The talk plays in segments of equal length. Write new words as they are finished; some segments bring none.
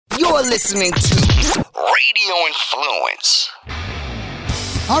You're listening to Radio Influence.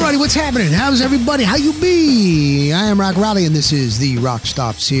 Alrighty, what's happening? How's everybody? How you be? I am Rock Raleigh, and this is the Rock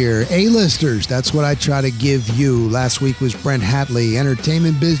Stops here. A-listers, that's what I try to give you. Last week was Brent Hatley,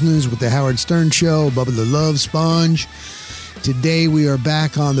 entertainment business with the Howard Stern Show, Bubba the Love Sponge. Today we are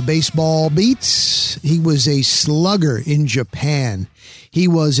back on the baseball beats. He was a slugger in Japan. He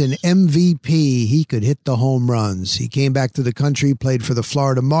was an MVP. He could hit the home runs. He came back to the country, played for the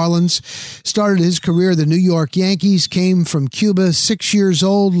Florida Marlins, started his career at the New York Yankees, came from Cuba, 6 years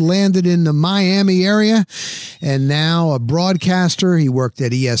old, landed in the Miami area, and now a broadcaster. He worked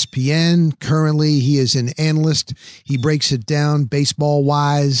at ESPN. Currently, he is an analyst. He breaks it down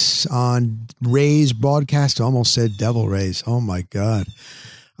baseball-wise on Rays broadcast. I almost said Devil Rays. Oh, my God.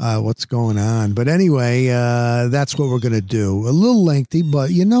 What's going on? But anyway, that's what we're going to do. A little lengthy,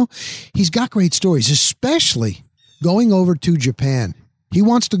 but, you know, he's got great stories, especially going over to Japan. He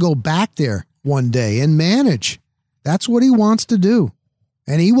wants to go back there one day and manage. That's what he wants to do,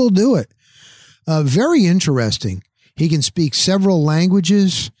 and he will do it. Very interesting. He can speak several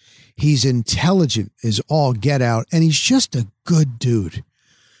languages. He's intelligent as all get out, and he's just a good dude.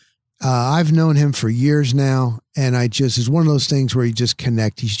 I've known him for years now, and it's one of those things where you just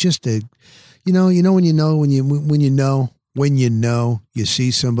connect. He's just you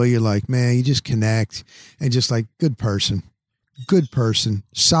see somebody, you're like, man, you just connect, and just like, good person,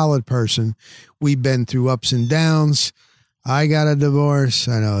 solid person. We've been through ups and downs. I got a divorce.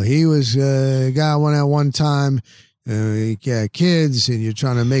 I know he was, got one at one time. He got kids, and you're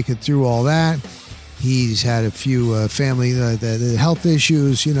trying to make it through all that. He's had a few family health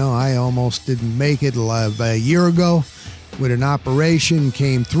issues. You know, I almost didn't make it a year ago with an operation,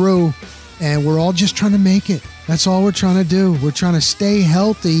 came through, and we're all just trying to make it. That's all we're trying to do. We're trying to stay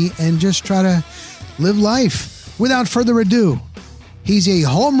healthy and just try to live life. Without further ado, he's a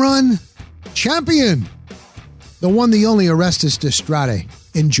home run champion. The one, the only Orestes Destrade.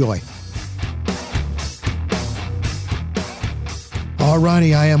 Enjoy.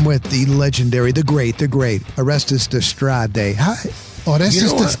 Alrighty, I am with the legendary, the great, Orestes Destrade. Hi,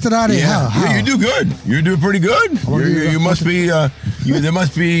 Orestes Destrade. Yeah. How? You do good. You do pretty good. You must be. There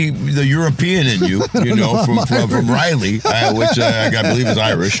must be the European in you. You know, from Riley, which I believe is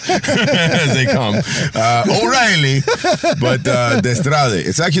Irish as they come. O'Reilly, but Destrade.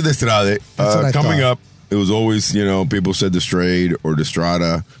 It's actually Destrade. Coming up. It was always, you know, people said Destrade or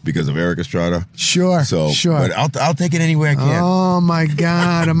Destrada because of Eric Estrada. Sure. But I'll take it any way I can. Oh, my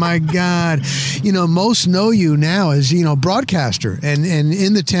God. You know, most know you now as, you know, broadcaster. And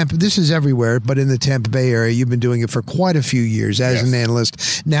in the Tampa, this is everywhere, but in the Tampa Bay area, you've been doing it for quite a few years as an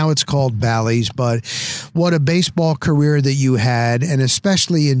analyst. Now it's called Bally's, but what a baseball career that you had, and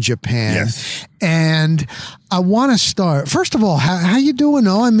especially in Japan. Yes. And I want to start. First of all, how you doing?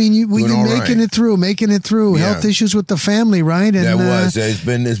 Oh, I mean, you're making it through. Yeah. Health issues with the family, right? And, It's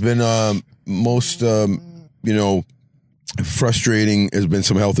been most frustrating. Has been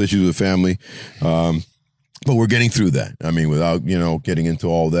some health issues with the family, but we're getting through that. I mean, without getting into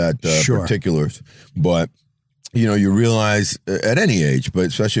all that particulars, but. You know, you realize at any age, but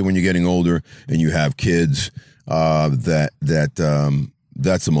especially when you're getting older and you have kids, that's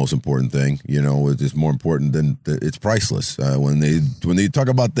the most important thing. You know, it's more important than it's priceless. When they talk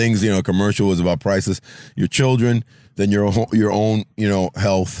about things, commercial is about priceless. Your children, then your own,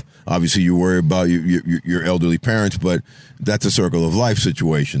 health. Obviously, you worry about your elderly parents, but that's a circle of life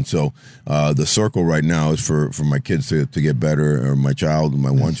situation. So the circle right now is for my kids to get better, or my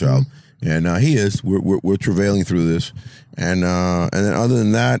one child. And he is. We're travailing through this, and then other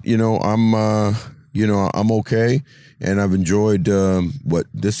than that, I'm okay, and I've enjoyed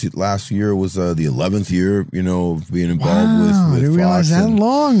this last year was the 11th year, of being involved with I didn't realize that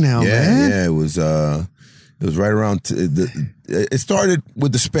long now, man. Yeah, it was right around. It started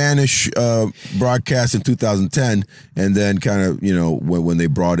with the Spanish broadcast in 2010, and then kind of when they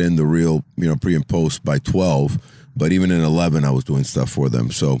brought in the real pre and post by 12. But even in 11, I was doing stuff for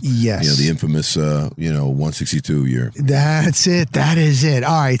them. So, yes. The infamous, 162 year. That's it. That is it.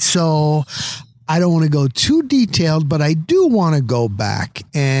 All right. So I don't want to go too detailed, but I do want to go back.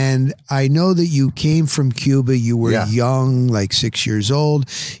 And I know that you came from Cuba. You were young, like 6 years old.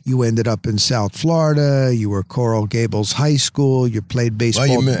 You ended up in South Florida. You were Coral Gables High School. You played baseball.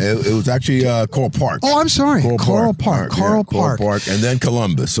 Well, it was actually Coral Park. Oh, I'm sorry. Coral Park. Coral Park. And then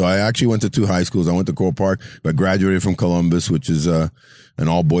Columbus. So I actually went to two high schools. I went to Coral Park, but graduated from Columbus, which is an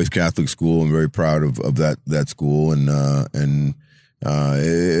all-boys Catholic school. I'm very proud of that school. And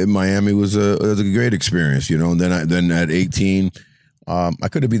Miami was a great experience, and then at 18, I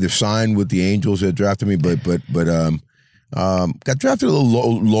could have either signed with the Angels that drafted me, but Got drafted a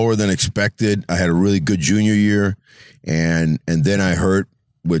little lower than expected. I had a really good junior year, and then I hurt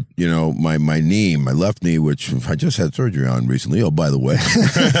with, my knee, my left knee, which I just had surgery on recently. Oh, by the way.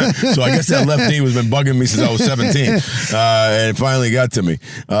 So I guess that left knee has been bugging me since I was 17. And it finally got to me.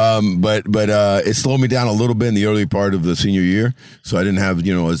 But it slowed me down a little bit in the early part of the senior year. So I didn't have,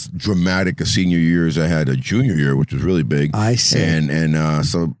 as dramatic a senior year as I had a junior year, which was really big. I see. And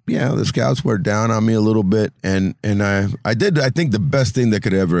so, the scouts were down on me a little bit. And I did, I think, the best thing that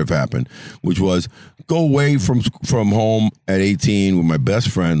could ever have happened, which was go away from home at 18 with my best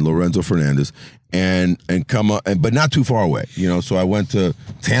friend Lorenzo Fernandez and come up, but not too far away, so I went to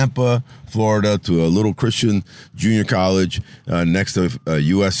Tampa, Florida, to a little Christian junior college next to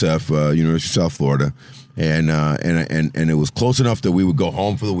USF, University of South Florida, and it was close enough that we would go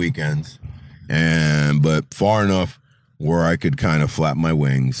home for the weekends, but far enough where I could kind of flap my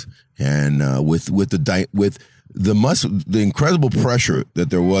wings, and with the incredible pressure that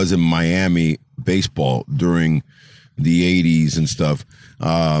there was in Miami baseball during the 80s and stuff,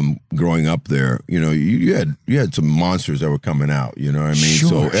 growing up there, you had some monsters that were coming out, you know what I mean?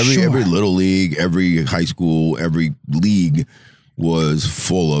 Sure, so every little league, every high school, every league was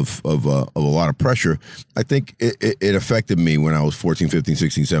full of a lot of pressure. I think it affected me when I was 14, 15,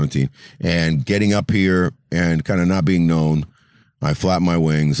 16, 17, and getting up here and kind of not being known. I flapped my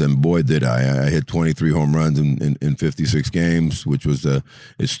wings, and boy, did I. I hit 23 home runs in 56 games, which was it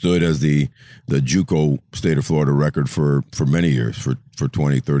stood as the JUCO state of Florida record for many years, for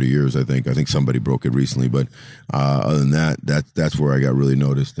 20, 30 years, I think. I think somebody broke it recently, but other than that's where I got really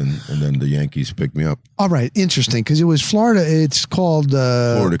noticed, and then the Yankees picked me up. All right, interesting, because it was Florida. It's called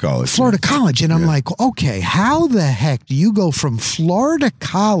Florida College. Florida College, and I'm like, okay, how the heck do you go from Florida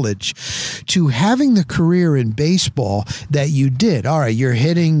College to having the career in baseball that you did? All right, you're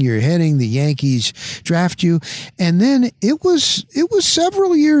hitting, the Yankees draft you, and then it was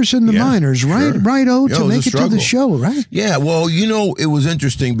several years in the minors, right? Sure. Right, to make it to the show, right? Yeah, well, it was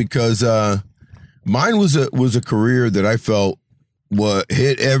interesting because mine was a career that I felt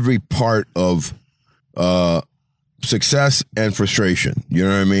hit every part of success and frustration. You know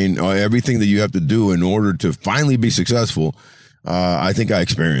what I mean? Everything that you have to do in order to finally be successful. I think I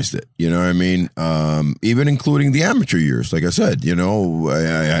experienced it, you know what I mean? Even including the amateur years. Like I said, I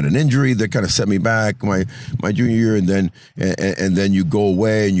had an injury that kind of set me back my junior year, and then you go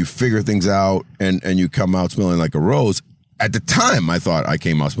away and you figure things out, and you come out smelling like a rose. At the time, I thought I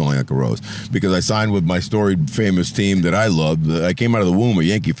came out smelling like a rose because I signed with my storied, famous team that I loved. I came out of the womb a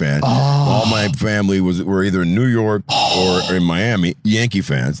Yankee fan. Oh. All my family were either in New York or in Miami, Yankee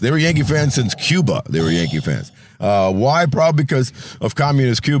fans. They were Yankee fans since Cuba. They were Yankee fans. Why? Probably because of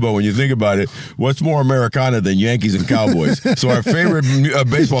communist Cuba. When you think about it, what's more Americana than Yankees and Cowboys? So our favorite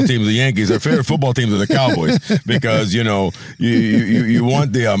baseball team is the Yankees. Our favorite football team is the Cowboys because you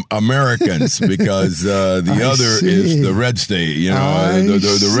want the Americans because the other is the red state.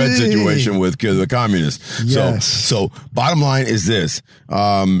 The red situation with the communists. Yes. So bottom line is this.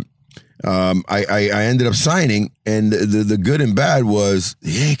 I ended up signing, and the good and bad was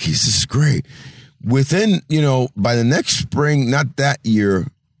the Yankees. This is great. Within, by the next spring, not that year,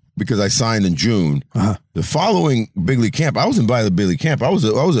 because I signed in June, the following big league camp, I was invited to the big league camp. I was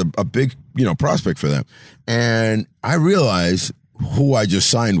a big, prospect for them. And I realized who I just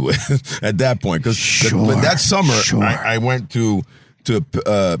signed with at that point. Because that summer, I went to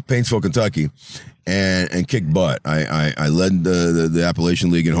Paintsville, Kentucky, and kicked butt. I led the Appalachian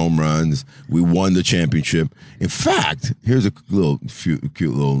League in home runs. We won the championship. In fact, here's a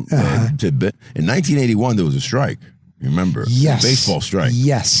cute little tidbit. In 1981, there was a strike. Remember? Yes. A baseball strike.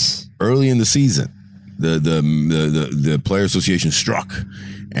 Yes. Early in the season, the Player Association struck,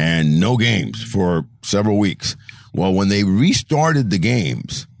 and no games for several weeks. Well, when they restarted the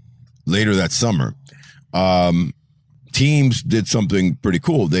games later that summer, teams did something pretty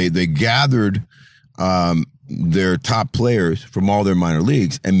cool. They gathered their top players from all their minor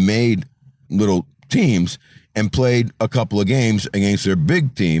leagues and made little teams and played a couple of games against their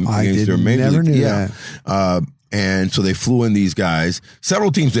big team. Never knew that. And so they flew in these guys.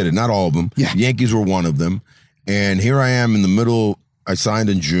 Several teams did it, not all of them. Yeah. The Yankees were one of them. And here I am in the middle. I signed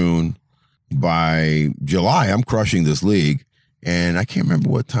in June. By July, I'm crushing this league. And I can't remember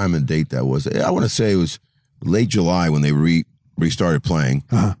what time and date that was. I want to say it was late July when they restarted playing.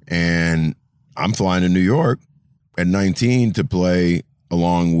 And I'm flying to New York at 19 to play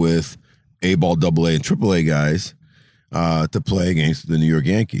along with A-ball, AA, and AAA guys to play against the New York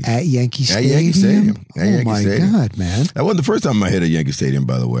Yankees. At Yankee Stadium? Oh, my God, man. That wasn't the first time I hit a Yankee Stadium,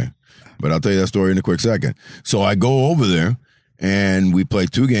 by the way. But I'll tell you that story in a quick second. So I go over there, And we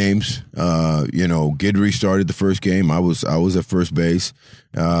played 2 games. Guidry started the first game. I was at first base.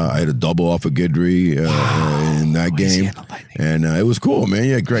 I had a double off of Guidry in that game. And it was cool, man.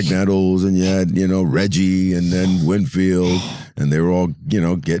 You had Greg Nettles and you had, Reggie and then Winfield. And they were all,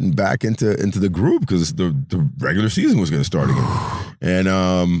 getting back into the groove because the regular season was going to start again. And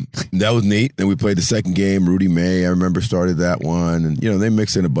that was neat. Then we played the second game. Rudy May, I remember, started that one. And, they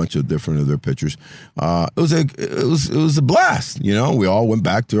mixed in a bunch of different of their pitchers. It was a blast. We all went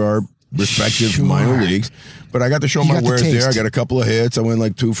back to our respective minor leagues. But I got to show my wares there. I got a couple of hits. I went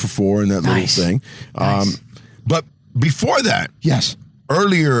like 2 for 4 in that little thing. Nice. But before that, yes,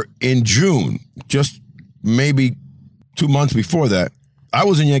 earlier in June, just maybe 2 months before that, I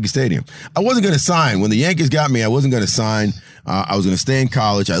was in Yankee Stadium. I wasn't going to sign. When the Yankees got me, I wasn't going to sign. I was going to stay in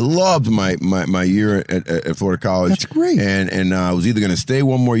college. I loved my year at Florida College. That's great. And I was either going to stay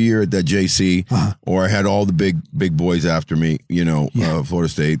one more year at that JC, or I had all the big boys after me, Florida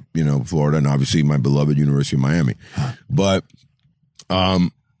State, Florida, and obviously my beloved University of Miami. But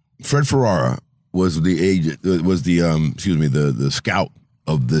Fred Ferrara was the agent, the scout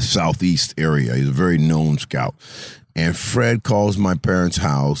of the Southeast area. He's a very known scout. And Fred calls my parents'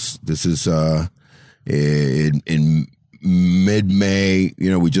 house. This is in mid-May.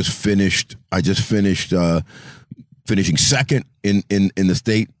 We just finished. I just finished finishing second in the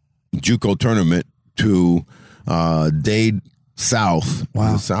state JUCO tournament to Dade South.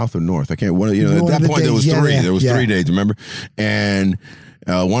 Wow. South or North? I can't. At that point there was 3. There was 3 days. Remember? And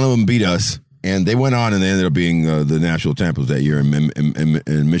one of them beat us. And they went on, and they ended up being the national champions that year in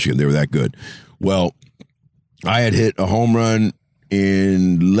Michigan. They were that good. Well, I had hit a home run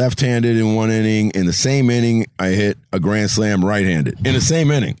in left-handed in one inning. In the same inning, I hit a grand slam right-handed. In the same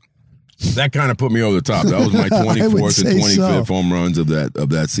inning. That kind of put me over the top. That was my 24th and 25th home runs of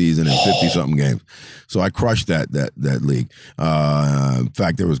that season in 50-something games. So I crushed that league. In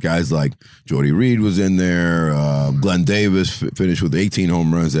fact, there was guys like Jody Reed was in there. Glenn Davis finished with 18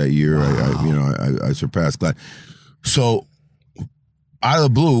 home runs that year. Wow. I surpassed Glenn. So out of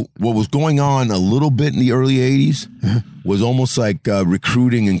the blue, what was going on a little bit in the early 80s was almost like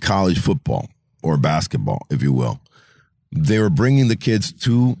recruiting in college football or basketball, if you will. They were bringing the kids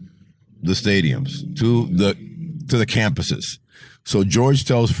to the stadiums, to the campuses. So George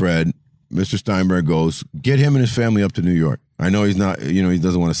tells Fred, Mr. Steinberg goes, get him and his family up to New York. I know he's not, he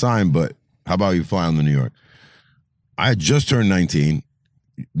doesn't want to sign, but how about you fly him to New York? I had just turned 19.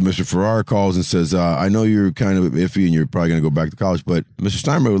 Mr. Ferrara calls and says, I know you're kind of iffy and you're probably going to go back to college, but Mr.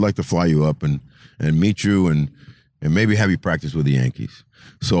 Steinberg would like to fly you up and meet you and maybe have you practice with the Yankees.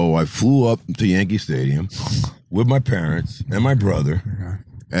 So I flew up to Yankee Stadium with my parents and my brother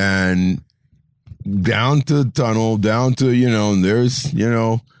and down to the tunnel, down to, and there's,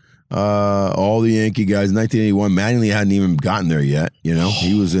 all the Yankee guys. 1981, Mattingly hadn't even gotten there yet.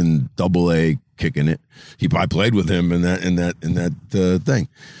 He was in Double-A kicking it. I played with him in that thing,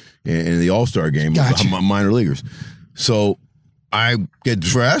 in the All-Star game with minor leaguers. So I get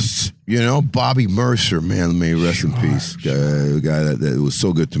dressed, Bobby Mercer, man, may he rest in peace. A guy that was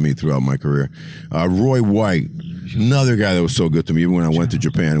so good to me throughout my career. Roy White, another guy that was so good to me, even when I went to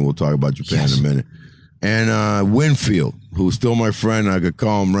Japan, and we'll talk about Japan in a minute. And Winfield, who's still my friend, I could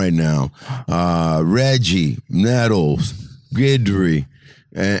call him right now. Reggie, Nettles, Guidry.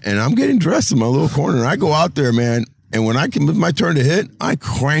 And I'm getting dressed in my little corner. I go out there, man, and when it's my turn to hit, I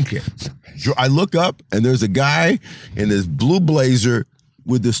crank it. I look up, and there's a guy in this blue blazer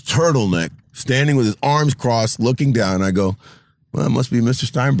with this turtleneck, standing with his arms crossed, looking down. I go, well, that must be Mr.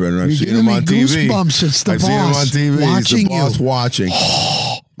 Steinbrenner. I've seen him on TV. Goosebumps. It's the I've boss seen him on TV. watching He's the boss you. watching.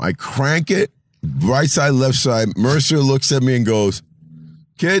 I crank it, right side, left side. Mercer looks at me and goes,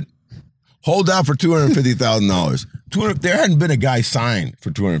 kid, hold out for $250,000. There hadn't been a guy signed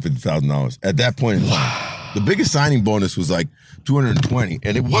for $250,000 at that point in time. The biggest signing bonus was like $220,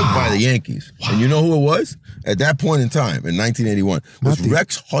 and it was by the Yankees. And you know who it was? At that point in time, in 1981, was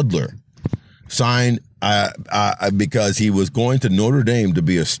Rex Hudler, signed because he was going to Notre Dame to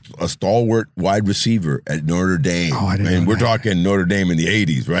be a stalwart wide receiver at Notre Dame. Oh, I didn't and know we're that. talking Notre Dame in the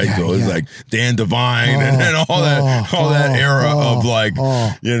 80s, right? Yeah, so it's like Dan Devine and all that era of like,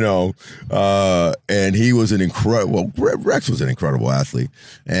 and he was an incredible, Rex was an incredible athlete.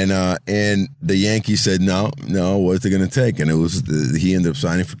 And the Yankees said, no, what's it going to take? And it was, he ended up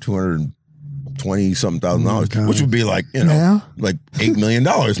signing for $220,000, which would be like, like $8 million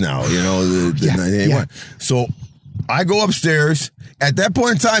now, the 1981. So I go upstairs. At that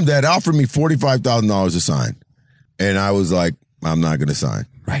point in time, they had offered me $45,000 to sign. And I was like, I'm not going to sign.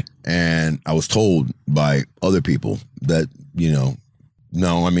 Right. And I was told by other people that,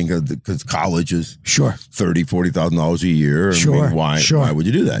 No, I mean, because college is sure $30,000-$40,000 a year. Sure, I mean, why would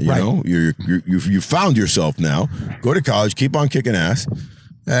you do that? You know, you found yourself now. Go to college, keep on kicking ass,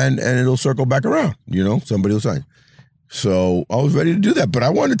 and it'll circle back around. You know, somebody will sign. So I was ready to do that, but I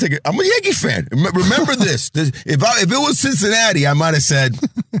wanted to take it. I'm a Yankee fan. Remember this. If it was Cincinnati, I might have said,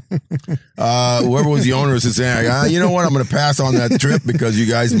 whoever was the owner of Cincinnati, you know what? I'm going to pass on that trip because you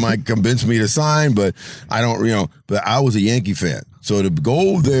guys might convince me to sign, but I don't, but I was a Yankee fan. So to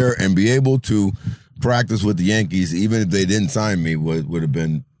go there and be able to practice with the Yankees, even if they didn't sign me, would have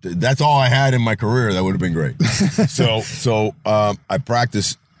been, that's all I had in my career. That would have been great. So I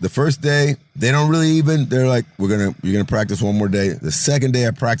practiced. The first day, they don't really even, they're like, you're gonna practice one more day. The second day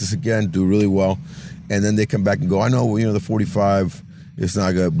I practice again, do really well. And then they come back and go, I know, the 45, it's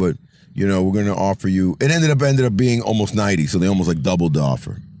not good, but we're gonna offer you. It ended up being almost 90, so they almost like doubled the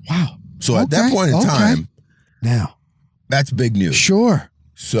offer. Wow. So at that point in time, now that's big news. Sure.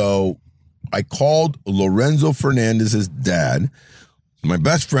 So I called Lorenzo Fernandez's dad, my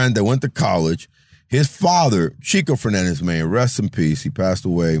best friend that went to college. His father, Chico Fernandez, may rest in peace. He passed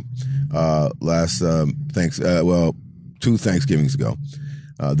away last 2 Thanksgivings ago.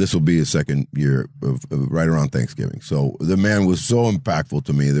 This will be his second year of right around Thanksgiving. So the man was so impactful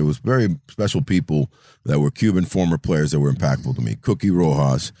to me. There was very special people that were Cuban former players that were impactful to me. Cookie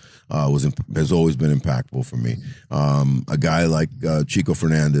Rojas has always been impactful for me. A guy like Chico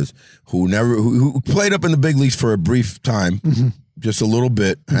Fernandez, who played up in the big leagues for a brief time. Mm-hmm. Just a little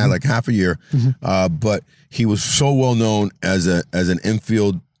bit, had like half a year, but he was so well known as an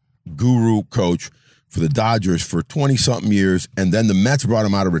infield guru coach for the Dodgers for 20-something years, and then the Mets brought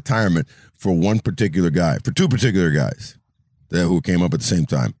him out of retirement for two particular guys who came up at the same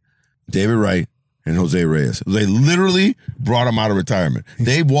time, David Wright and Jose Reyes. They literally brought him out of retirement.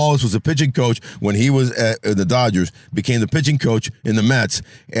 Dave Wallace was a pitching coach when he was at the Dodgers, became the pitching coach in the Mets,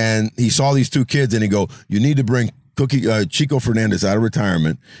 and he saw these two kids, and he go, you need to bring Chico Fernandez out of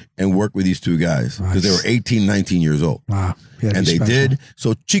retirement and work with these two guys because they were 18, 19 years old. Wow. And they did.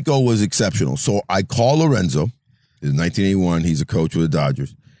 So Chico was exceptional. So I call Lorenzo. In 1981, he's a coach with the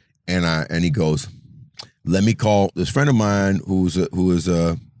Dodgers. And he goes, let me call this friend of mine who is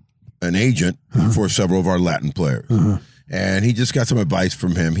an agent for several of our Latin players. And he just got some advice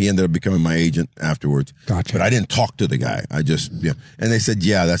from him. He ended up becoming my agent afterwards. Gotcha. But I didn't talk to the guy. I just, and they said,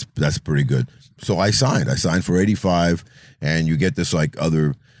 yeah, that's pretty good. So I signed. I signed for 85, and you get this like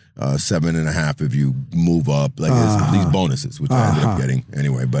other 7.5 if you move up, like these bonuses, which I ended up getting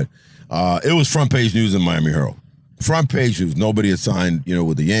anyway. But it was front page news in Miami Herald. Front page news. Nobody had signed,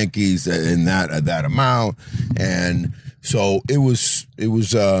 with the Yankees in that amount, and so it was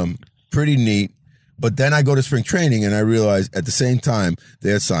pretty neat. But then I go to spring training, and I realized at the same time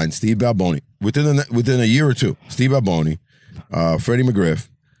they had signed Steve Balboni within a year or two. Steve Balboni, Freddie McGriff,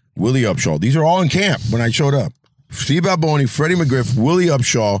 Willie Upshaw. These are all in camp when I showed up. Steve Balboni, Freddie McGriff, Willie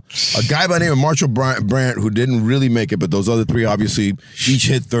Upshaw, a guy by the name of Marshall Brandt who didn't really make it, but those other three obviously each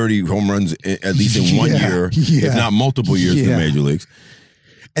hit 30 home runs at least in 1 year, if not multiple years in the major leagues.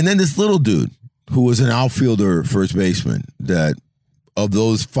 And then this little dude who was an outfielder, first baseman, that of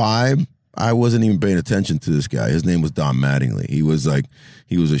those five, I wasn't even paying attention to this guy. His name was Don Mattingly. He was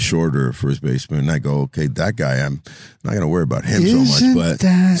a shorter first baseman. And I go, okay, that guy, I'm not going to worry about him so much. But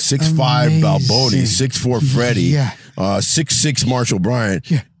 6'5" Balboni, 6'4" Freddie, 6'6" Marshall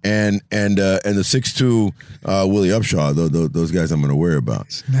Bryant, and the 6'2" Willie Upshaw. Those guys I'm going to worry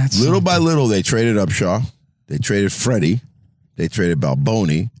about. Little by little, they traded Upshaw. They traded Freddie. They traded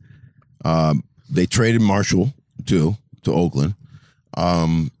Balboni. They traded Marshall, too, to Oakland.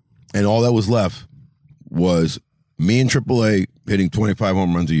 And all that was left was me in AAA hitting 25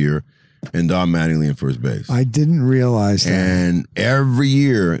 home runs a year and Don Mattingly in first base. I didn't realize that. And every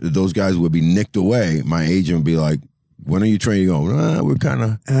year that those guys would be nicked away, my agent would be like, when are you trading? We're kind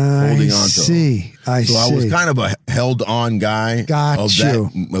of holding on to them. I was kind of a held-on guy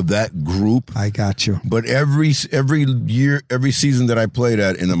of that group. I got you. But every year, every season that I played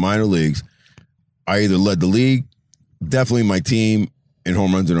at in the minor leagues, I either led the league, definitely my team, in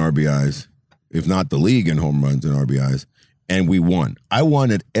home runs and RBIs, if not the league in home runs and RBIs, and we won. I won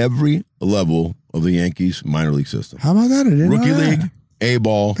at every level of the Yankees minor league system. How about that? I didn't Rookie know that. league,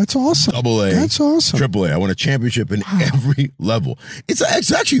 A-ball. That's awesome. AA. That's awesome. AAA. I won a championship in every level. It's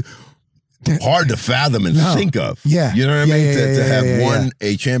actually hard to fathom and think of. Yeah. You know what I mean? To have won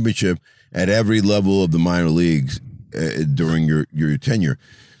a championship at every level of the minor leagues during your tenure.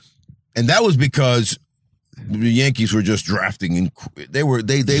 And that was because the Yankees were just drafting, and they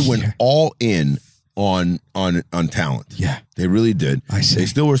went all in on talent. Yeah. They really did. I see. They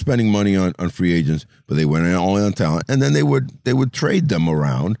still were spending money on free agents, but they went only on talent. And then they would trade them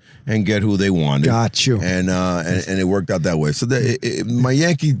around and get who they wanted. Got you. And it worked out that way. So my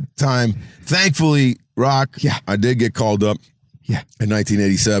Yankee time, thankfully, Rock, I did get called up in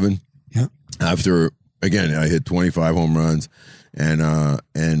 1987. Yeah. After, again, I hit 25 home runs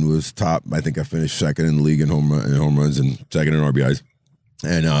and was top. I think I finished second in the league in home runs and second in RBIs.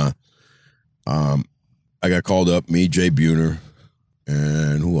 And I got called up, me, Jay Buhner,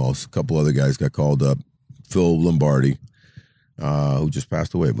 and who else? A couple other guys got called up. Phil Lombardi, who just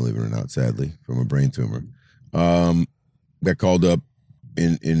passed away, believe it or not, sadly, from a brain tumor. Got called up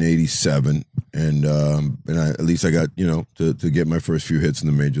in 87, and at least I got, to get my first few hits in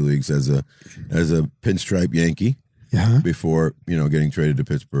the major leagues as a pinstripe Yankee. Yeah. Before, getting traded to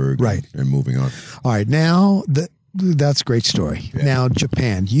Pittsburgh and moving on. All right, now that's a great story. Yeah. Now,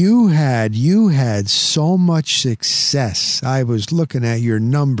 Japan, you had so much success. I was looking at your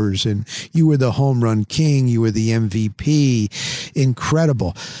numbers, and you were the home run king. You were the MVP.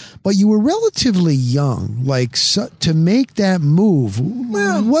 Incredible. But you were relatively young, to make that move.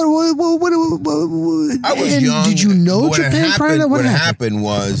 Well, what I was young. Did you know Japan prior to that? What happened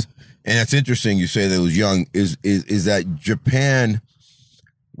was, and it's interesting you say that it was young, is that Japan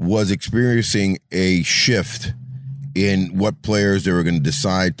was experiencing a shift in what players they were going to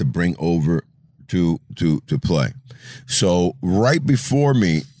decide to bring over to play. So right before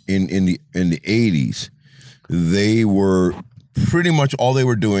me in the 80s, they were pretty much all they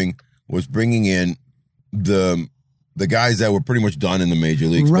were doing was bringing in the guys that were pretty much done in the major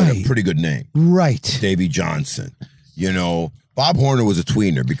leagues, but a pretty good name. Right. Davey Johnson. Bob Horner was a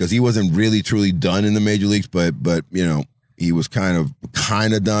tweener because he wasn't really truly done in the major leagues, but he was kind of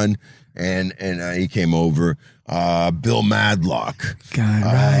done, and he came over. Bill Madlock,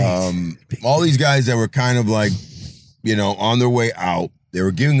 all these guys that were kind of on their way out. They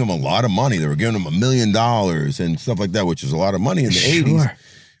were giving them a lot of money. They were giving them $1 million and stuff like that, which is a lot of money in the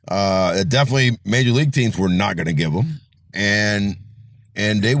 80s. Definitely, major league teams were not going to give them, and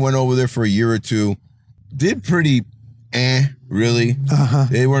they went over there for a year or two, did pretty. Really?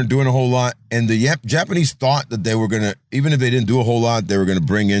 They weren't doing a whole lot. And the Japanese thought that they were going to, even if they didn't do a whole lot, they were going to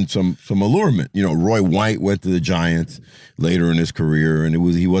bring in some allurement. Roy White went to the Giants later in his career, and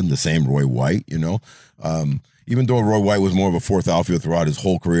he wasn't the same Roy White, even though Roy White was more of a fourth outfielder throughout his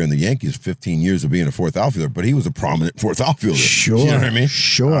whole career in the Yankees, 15 years of being a fourth outfielder, but he was a prominent fourth outfielder. Sure. You know what I mean?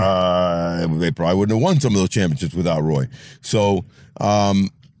 Sure. They probably wouldn't have won some of those championships without Roy. So, and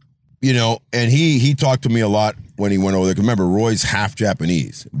he talked to me a lot when he went over there. Remember, Roy's half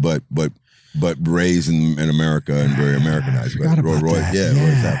Japanese, but raised in America and very Americanized. Roy's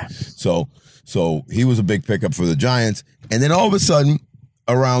half. So he was a big pickup for the Giants. And then all of a sudden,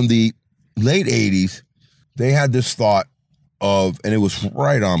 around the late 80s, they had this thought of, and it was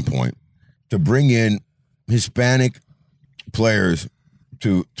right on point, to bring in Hispanic players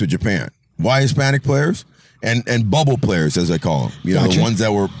to Japan. Why Hispanic players? And bubble players, as I call them. The ones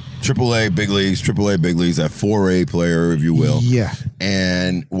that were AAA big leagues, that 4A player, if you will. Yeah.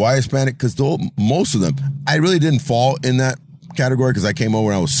 And why Hispanic? Because most of them, I really didn't fall in that category because I came over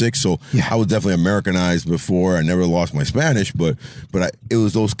when I was 6, so I was definitely Americanized before. I never lost my Spanish, but it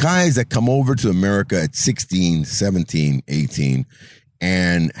was those guys that come over to America at 16, 17, 18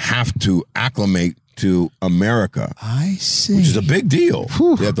 and have to acclimate to America. I see. Which is a big deal.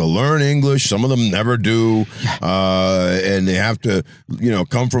 Whew. They have to learn English. Some of them never do. And they have to,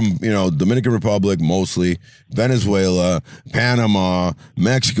 come from, Dominican Republic mostly, Venezuela, Panama,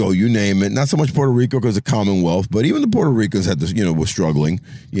 Mexico, you name it. Not so much Puerto Rico because of Commonwealth, but even the Puerto Ricans had this, were struggling,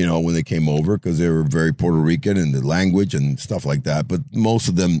 when they came over because they were very Puerto Rican and the language and stuff like that. But most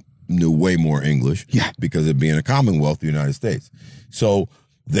of them knew way more English because of being a Commonwealth, the United States. So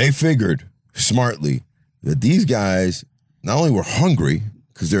they figured smartly that these guys not only were hungry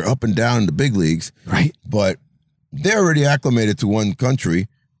because they're up and down in the big leagues, right? But they're already acclimated to one country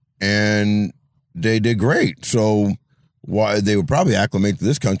and they did great. So why they would probably acclimate to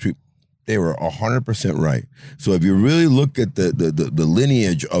this country, they were 100% right. So if you really look at the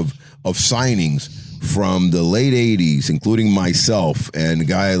lineage of signings from the late 80s, including myself and a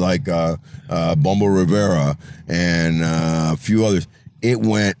guy like Bumble Rivera and a few others, it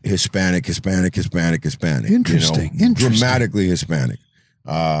went Hispanic. Interesting. Dramatically Hispanic.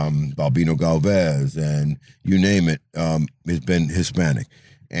 Balbino Galvez and you name it, it's been Hispanic.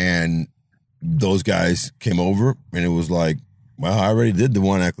 And those guys came over and it was like, well, I already did the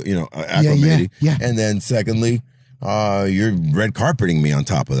one, acclimating. Yeah. And then secondly, you're red carpeting me on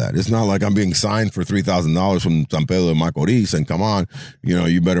top of that. It's not like I'm being signed for $3,000 from San Pedro de Macorís and come on,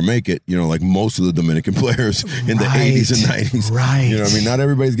 you better make it, like most of the Dominican players in the 80s and 90s. Right. You know what I mean? Not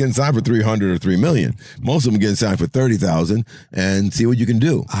everybody's getting signed for $300,000 or $3 million. Most of them getting signed for $30,000 and see what you can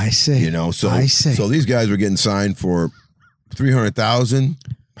do. I see. So these guys were getting signed for $300,000,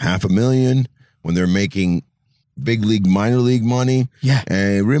 $500,000 when they're making big league, minor league money. Yeah.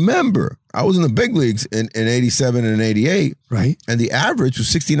 And remember, I was in the big leagues in 87 and 88. Right. And the average was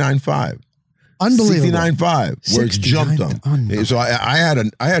 69.5. Unbelievable. 69.5, where it's jumped on. So I had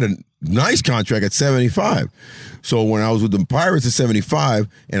a nice contract at 75. So when I was with the Pirates at 75,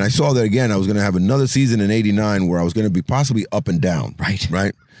 and I saw that again, I was going to have another season in 89 where I was going to be possibly up and down.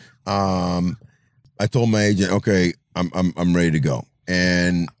 Right. I told my agent, okay, I'm ready to go.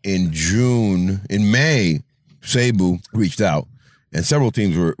 And in May, Cebu reached out, and several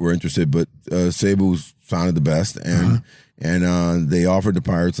teams were interested, but Cebu sounded the best, and they offered the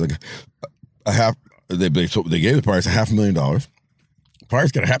Pirates like a half. They gave the Pirates $500,000.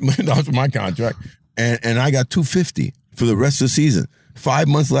 Pirates got $500,000 for my contract, and I got $250,000 for the rest of the season. 5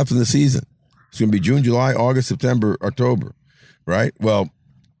 months left in the season. It's going to be June, July, August, September, October, right? Well,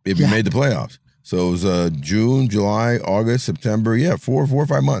 if you made the playoffs. So it was June, July, August, September. Yeah, 4 or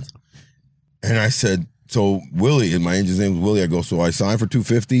 5 months. And I said, so Willie, and my agent's name was Willie. I go, so I signed for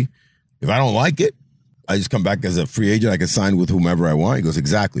 $250,000. If I don't like it, I just come back as a free agent. I can sign with whomever I want. He goes,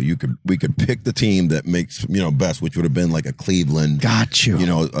 exactly. We could pick the team that makes best, which would have been like a Cleveland, got you,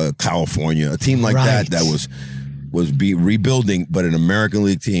 California, a team like that was rebuilding, but an American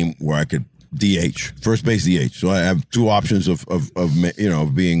League team where I could DH, first base DH. So I have two options of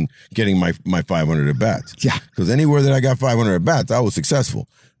getting my 500 at bats. Yeah, because anywhere that I got 500 at bats, I was successful.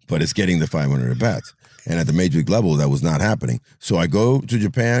 But it's getting the 500 at bats, and at the major league level, that was not happening. So I go to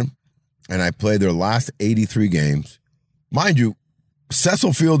Japan, and I play their last 83 games. Mind you,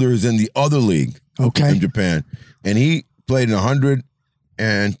 Cecil Fielder is in the other league, in Japan, and he played in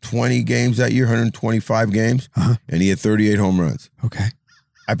 120 games that year, 125 games, and he had 38 home runs. Okay.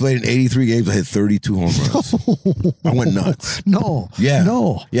 I played in 83 games. I hit 32 home runs. I went nuts. No. Yeah.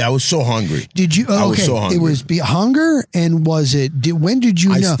 No. Yeah, I was so hungry. Did you? I was so hungry. It was hunger, and was it? When did you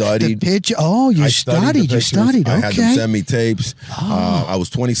know? I studied. The pitch. Oh, you studied. You studied. Okay. I had them send me tapes. I was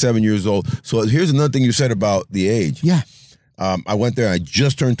 27 years old. So here's another thing you said about the age. Yeah. I went there. I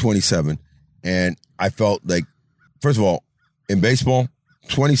just turned 27, and I felt like, first of all, in baseball,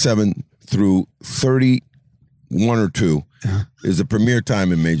 27 through 31 or 2 is the premier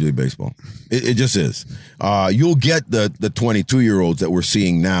time in Major League Baseball. It just is. You'll get the 22-year-olds that we're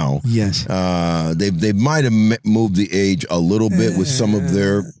seeing now. Yes. They might have moved the age a little bit with some of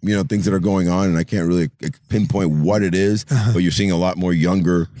their things that are going on, and I can't really pinpoint what it is, but you're seeing a lot more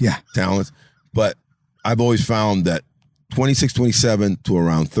younger talents. But I've always found that 26, 27 to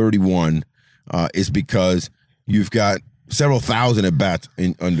around 31 is because you've got several thousand at bats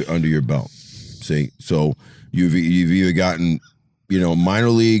under your belt. See, so you've either gotten minor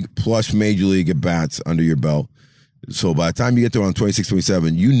league plus major league at bats under your belt. So by the time you get to around 26,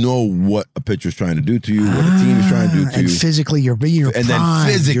 27, you know what a pitcher's trying to do to you, what a team is trying to do to you. And physically, you're prime. And then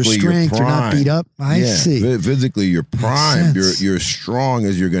physically, your strength, you're not beat up. I see. Physically, you're prime. You're as strong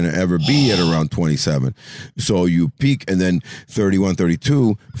as you're going to ever be at around 27. So you peak, and then 31,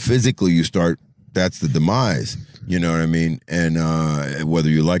 32, physically you start, that's the demise. You know what I mean? And whether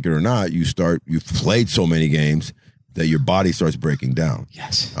you like it or not, you've played so many games that your body starts breaking down.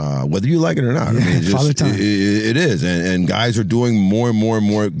 Yes. Whether you like it or not. Yeah, I mean, it is. And guys are doing more and more and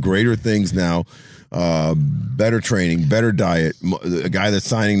more greater things now. Better training, better diet. A guy that's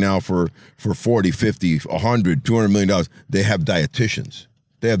signing now for 40, 50, 100, $200 million, they have dietitians.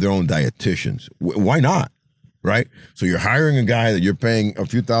 They have their own dietitians. Why not? Right? So you're hiring a guy that you're paying a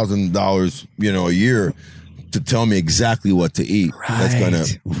few $1,000s, a year to tell me exactly what to eat. Right, that's going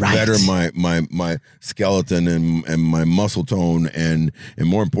to better my skeleton and my muscle tone and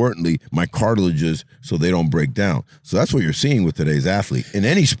more importantly, my cartilages so they don't break down. So that's what you're seeing with today's athlete in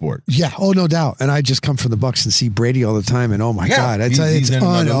any sport. Yeah. Oh, no doubt. And I just come from the Bucs and see Brady all the time. And oh my God, he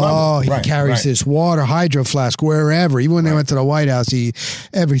carries this water hydro flask wherever. Even when they went to the White House,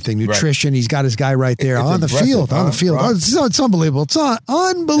 everything, nutrition. He's got his guy right there on the field. On the field. It's unbelievable. It's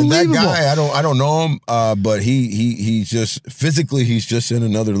unbelievable. And that guy, I don't know him, but but he's just physically he's in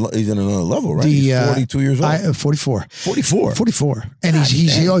another level, right? He's 42 years old. 44. 44. And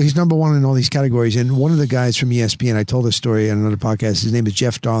he's number one in all these categories. And one of the guys from ESPN, I told this story on another podcast. His name is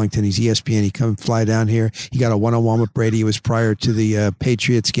Jeff Darlington. He's ESPN. He come fly down here. He got a one-on-one with Brady. It was prior to the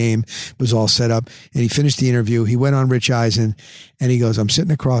Patriots game. It was all set up, and he finished the interview. He went on Rich Eisen, and he goes, "I'm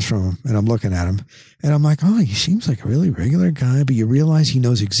sitting across from him, and I'm looking at him, and I'm like, oh, he seems like a really regular guy, but you realize he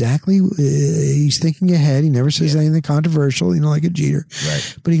knows exactly. He's thinking ahead. He never says anything controversial, like a Jeter.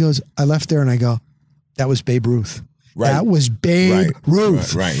 Right. But he goes, I left there, and I go, that was Babe Ruth." Right. That was Babe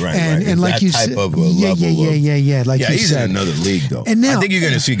Ruth. Right. And like that you type said, of a level like you he's said. in another league, though. And now, I think you're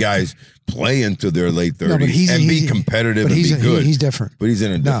going to see guys play into their late 30s and be competitive and be good. He's different. But he's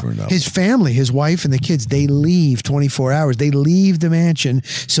in a different level. His family, his wife and the kids, they leave 24 hours. They leave the mansion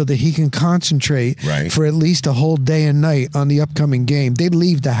so that he can concentrate for at least a whole day and night on the upcoming game. They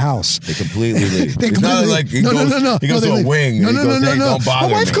leave the house. They completely leave. It's not like he goes to a wing and he goes, hey, don't bother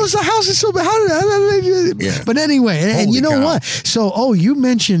me. My wife goes to the house. It's so bad. How did they? Yeah. But anyway, and you know what? So, you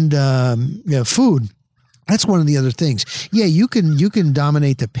mentioned food. That's one of the other things. Yeah, you can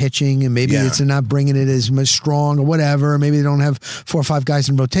dominate the pitching, and maybe it's not bringing it as much strong or whatever. Maybe they don't have 4 or 5 guys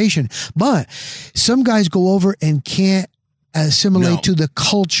in rotation. But some guys go over and can't assimilate to the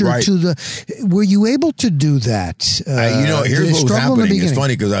culture, were you able to do that? Here's what was happening. It's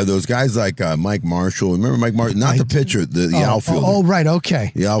funny because those guys like Mike Marshall. Remember Mike Marshall? Not the pitcher, the outfielder. Oh, right,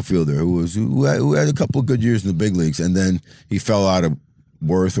 okay. The outfielder who had a couple of good years in the big leagues, and then he fell out of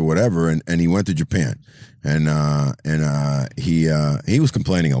worth or whatever, and he went to Japan. And he was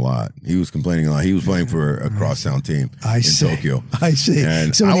complaining a lot. He was playing for a crosstown team in Tokyo. I see.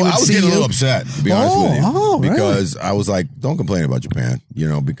 And so I was getting a little upset, to be honest with you, because I was like, "Don't complain about Japan,"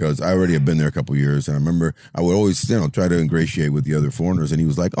 because I already have been there a couple of years, and I remember I would always, try to ingratiate with the other foreigners, and he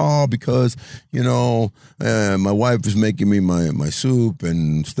was like, "Oh, because my wife is making me my soup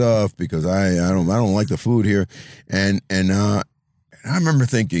and stuff because I don't like the food here," and I remember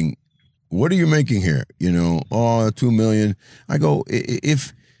thinking, what are you making here? $2 million. I go,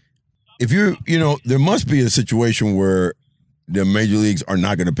 if you're, there must be a situation where the major leagues are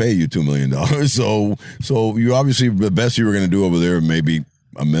not going to pay you $2 million. So you obviously, the best you were going to do over there, maybe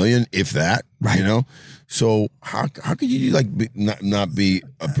 $1 million, if that, right. So how could you not be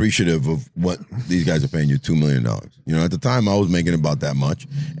appreciative of what these guys are paying you $2 million? At the time I was making about that much,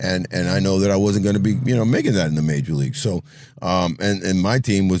 and I know that I wasn't going to be making that in the major league. So and my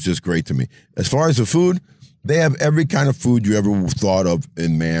team was just great to me. As far as the food, they have every kind of food you ever thought of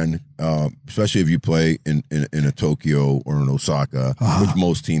in man, especially if you play in a Tokyo or in Osaka, which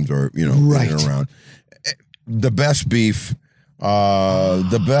most teams are in and around. The best beef.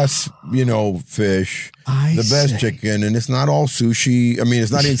 The best, fish, the best chicken, and it's not all sushi. I mean,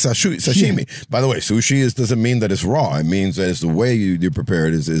 it's not even sashimi. Yeah. By the way, sushi doesn't mean that it's raw. It means that it's the way you prepare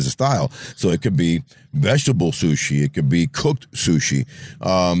it is a style. So it could be vegetable sushi. It could be cooked sushi.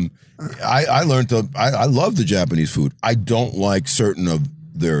 I learned I love the Japanese food. I don't like certain of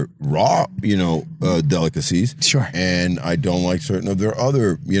their raw, delicacies. Sure. And I don't like certain of their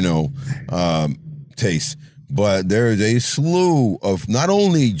other, tastes. But there is a slew of not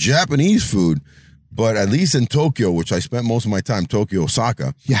only Japanese food, but at least in Tokyo, which I spent most of my time, Tokyo,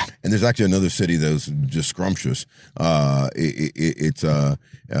 Osaka. Yeah. And there's actually another city that was just scrumptious. It's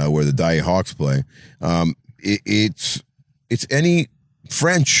where the Dai Hawks play. It's any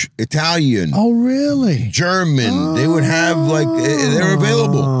French, Italian. Oh, really? German. They would have they're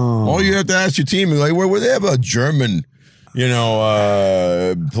available. All you have to ask your team is where they have a German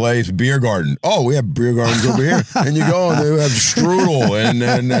place, beer garden. Oh, we have beer gardens over here. And you go and they have strudel and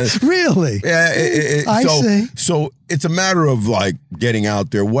really? Yeah. I see. So it's a matter of getting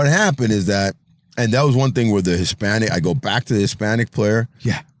out there. What happened is that, and that was one thing with the Hispanic, I go back to the Hispanic player.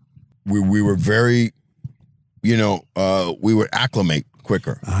 Yeah. We were very, we would acclimate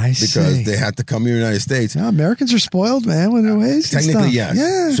quicker. I see. Because they had to come here to the United States. No, Americans are spoiled, man, with their ways. Technically, yes.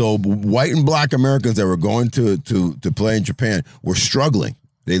 Yeah. So white and black Americans that were going to play in Japan were struggling.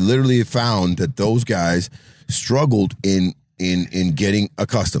 They literally found that those guys struggled in getting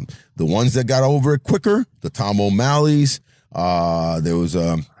accustomed. The ones that got over it quicker, the Tom O'Malley's, there was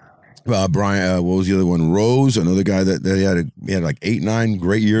Brian, what was the other one? Rose, another guy that he had 8-9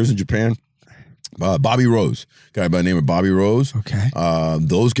 great years in Japan. Bobby Rose, guy by the name of Bobby Rose. Okay.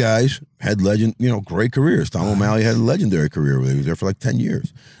 Those guys had great careers. Tom O'Malley had a legendary career. He was there for 10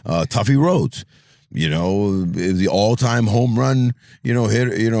 years. Tuffy Rhodes, the all-time home run,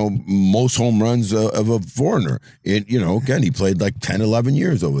 hit, most home runs of a foreigner. Again, he played 10, 11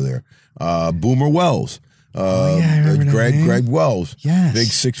 years over there. Boomer Wells. I remember Greg Wells, yes, big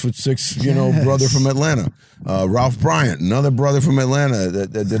 6'6", brother from Atlanta. Ralph Bryant, another brother from Atlanta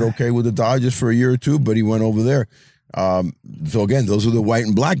that did okay with the Dodgers for a year or two, but he went over there. So again, those are the white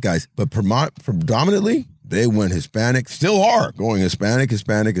and black guys, but predominantly they went Hispanic, still are going Hispanic,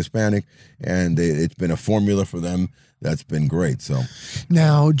 and it's been a formula for them that's been great. So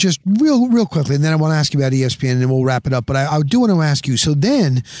now, just real quickly, and then I want to ask you about ESPN, and then we'll wrap it up. But I do want to ask you. So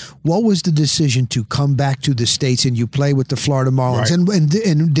then, what was the decision to come back to the States and you play with the Florida Marlins? Right.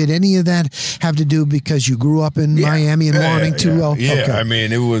 And did any of that have to do because you grew up in Miami and wanting to? Yeah, okay. I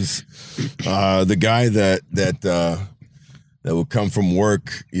mean, it was the guy that would come from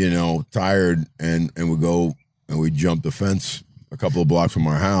work, tired, and would go and we'd jump the fence a couple of blocks from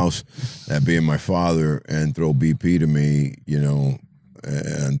our house, that being my father, and throw BP to me,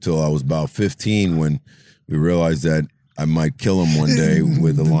 until I was about 15 when we realized that I might kill him one day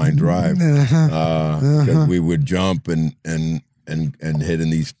with a line drive. Because we would jump and hit in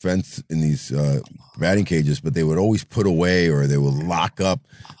these batting cages, but they would always put away or they would lock up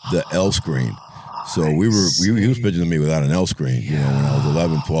the L screen. So he was pitching to me without an L screen, when I was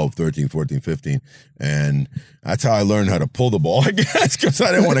 11, 12, 13, 14, 15. And that's how I learned how to pull the ball, I guess, because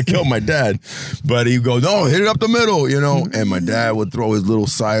I didn't want to kill my dad. But he'd go, no, hit it up the middle, And my dad would throw his little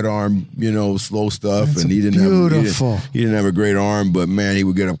sidearm, slow stuff. That's and he didn't have a great arm, but man, he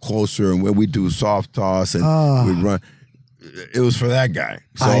would get up closer and we'd do soft toss and we'd run. It was for that guy.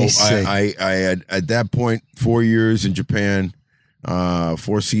 So I had, at that point, 4 years in Japan, 4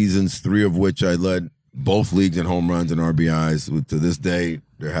 seasons, 3 of which I led both leagues in home runs and RBIs. To this day,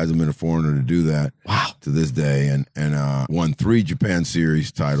 there hasn't been a foreigner to do that. Wow. To this day, and won 3 Japan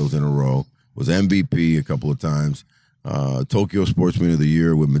Series titles in a row. Was MVP a couple of times. Tokyo Sportsman of the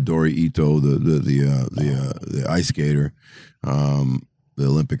Year with Midori Ito, the ice skater, the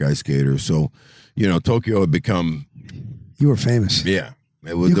Olympic ice skater. So, Tokyo had become. You were famous. Yeah.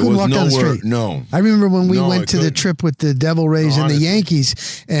 You couldn't walk down the street. No. I remember when we went to the trip with the Devil Rays and the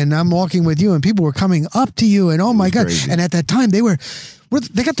Yankees, and I'm walking with you, and people were coming up to you, and oh my God. Crazy. And at that time, they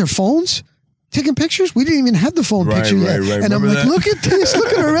got their phones taking pictures. We didn't even have the phone picture yet. Right. And remember I'm like, look at this,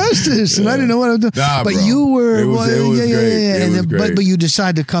 look at Orestes. And I didn't know what I'm doing. But bro. You were, it was great. It was great. But you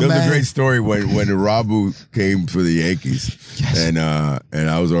decided to come back. It was a great story when Rabu came for the Yankees. Yes. And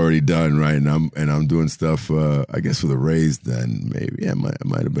I was already done, right? And I'm doing stuff, I guess for the Rays then, maybe. Yeah, it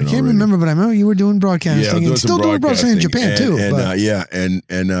might have been. I can't remember, but I remember you were doing broadcasting and still doing broadcasting in Japan too. So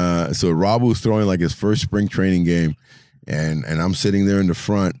Rabu was throwing like his first spring training game, and I'm sitting there in the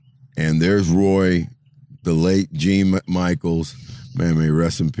front. And there's Roy, the late Gene Michaels. Man, may he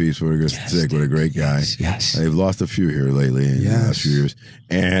rest in peace. What a great guy. Yes. They've lost a few here lately in the last few years.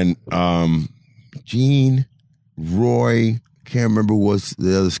 And Gene, Roy, can't remember who was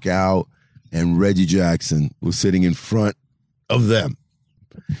the other scout, and Reggie Jackson was sitting in front of them.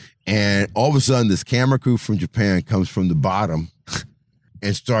 And all of a sudden, this camera crew from Japan comes from the bottom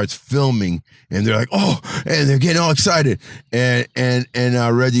and starts filming, and they're like, oh, and they're getting all excited. And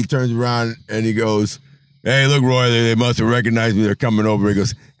Reggie turns around and he goes, hey, look, Roy, they must have recognized me. They're coming over. He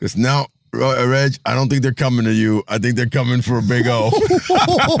goes, now, Reg, I don't think they're coming to you. I think they're coming for a big O.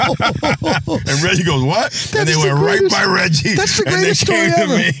 And Reggie goes, what? And they went right by Reggie. That's the greatest story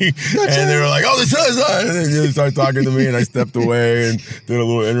ever. And they came to me, and they were like, oh, this is us. And they started talking to me, and I stepped away and did a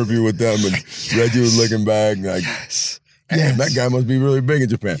little interview with them. And Reggie was looking back like, yes. That guy must be really big in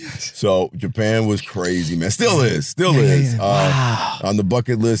Japan. Yes. So Japan was crazy, man. Still is. Yeah. Wow. On the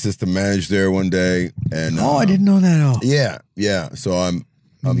bucket list is to manage there one day. And I didn't know that. Yeah. So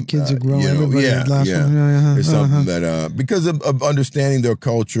the kids are growing. It's something that because of understanding their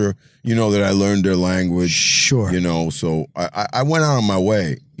culture, that I learned their language. Sure. So I went out on my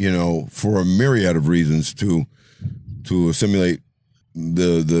way, for a myriad of reasons to assimilate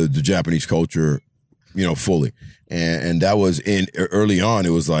the Japanese culture, fully. And that was early on. It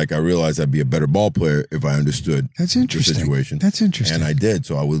was like I realized I'd be a better ball player if I understood the situation. That's interesting. And I did.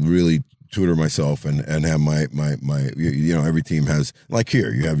 So I would really tutor myself and have my every team has, like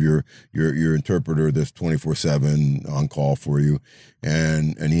here, you have your interpreter that's 24/7 on call for you,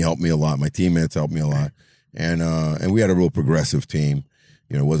 and he helped me a lot. My teammates helped me a lot, and we had a real progressive team.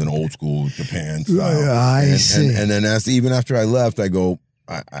 It wasn't old school Japan style. I see. And then even after I left, I go,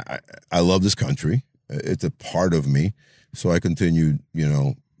 I love this country. It's a part of me. So I continued,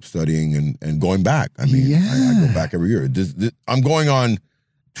 studying and going back. I mean, I go back every year. I'm going on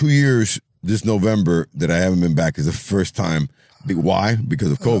 2 years this November that I haven't been back. Is the first time. Why? Because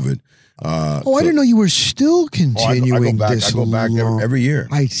of COVID. I didn't know you were still continuing I go back every year.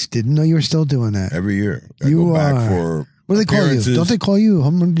 I didn't know you were still doing that. Every year. I go back for What do they call you? Don't they call you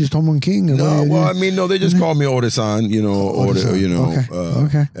just home run king? No, well, I mean, no, they just call me Oresan.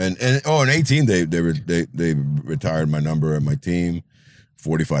 Okay. And in 18 they retired my number at my team.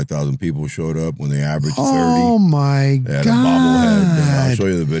 45,000 people showed up when they averaged 30. Oh my God! They had God! a bobblehead. I'll show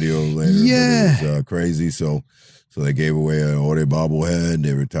you the video later. Yeah, but it was crazy. So they gave away an Ore bobblehead.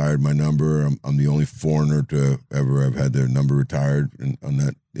 They retired my number. I'm the only foreigner to ever have had their number retired. And on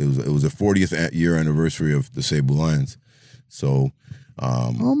that, it was a 40th year anniversary of the Cebu Lions. So,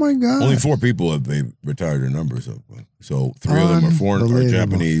 oh my God! Only 4 people have they retired their numbers. So 3 of them are foreign, are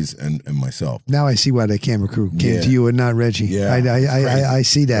Japanese, and myself. Now I see why the camera crew came to you and not Reggie. Yeah, I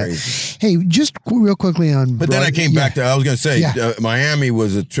see that. Crazy. Hey, just real quickly on. But then I came back to. I was going to say Miami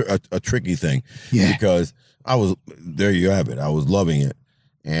was a tricky thing. Yeah. Because I was there. You have it. I was loving it,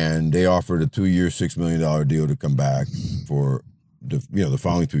 and they offered a 2-year, $6 million deal to come back for the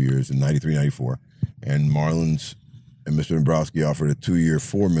following 2 years in 93, 94, and Marlins and Mr. Dombrowski offered a 2-year,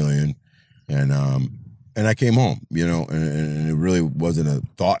 $4 million, and I came home, and it really wasn't a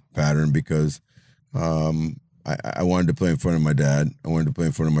thought pattern because I wanted to play in front of my dad. I wanted to play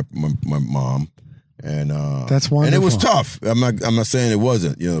in front of my mom. And that's wonderful. And it was tough. I'm not saying it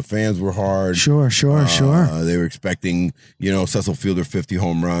wasn't. The fans were hard. Sure. They were expecting, Cecil Fielder 50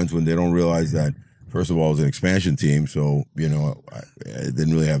 home runs when they don't realize that. First of all, it was an expansion team, so I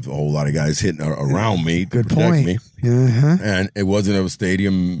didn't really have a whole lot of guys hitting around me to protect me. Uh-huh. And it wasn't a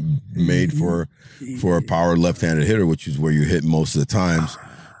stadium made for a power left-handed hitter, which is where you hit most of the times.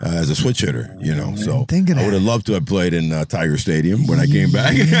 As a switch hitter, so I would have loved to have played in Tiger Stadium when I came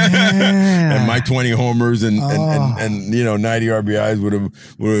back, and my 20 homers and 90 RBIs would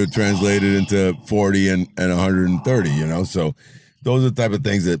have translated into 40 and 130, So those are the type of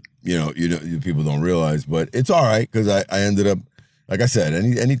things that people don't realize, but it's all right because I ended up, like I said,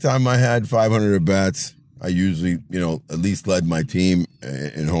 anytime I had 500 at bats, I usually at least led my team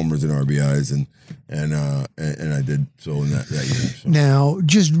in homers and RBIs and I did so in that year. So. Now,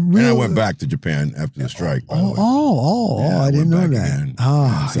 and I went back to Japan after the strike. I didn't know that.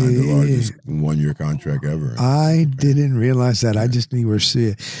 Signed the largest 1-year contract ever. I didn't realize that. I just knew you were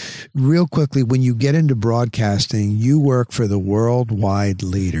seeing. Real quickly, when you get into broadcasting, you work for the worldwide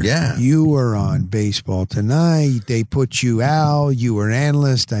leader. Yeah, you were on Baseball Tonight. They put you out. You were an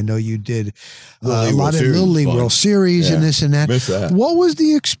analyst. I know you did a lot of Little League World Series and this and that. Miss that. What was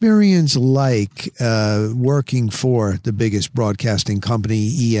the experience like working for the biggest broadcasting company,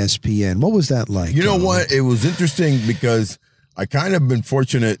 ESPN? What was that like? You know what? It was interesting because I kind of been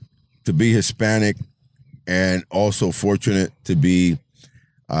fortunate to be Hispanic and also fortunate to be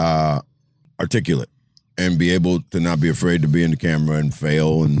articulate and be able to not be afraid to be in the camera and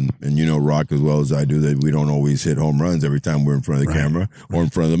fail. And Rock, as well as I do, that we don't always hit home runs every time we're in front of the camera or in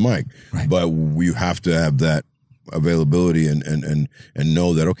front of the mic. Right. But you have to have that availability and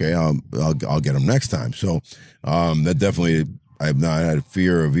know that, okay, I'll get them next time. So that definitely, I have not had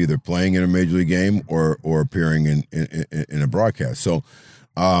fear of either playing in a major league game or appearing in a broadcast. So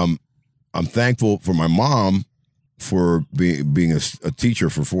I'm thankful for my mom for being a teacher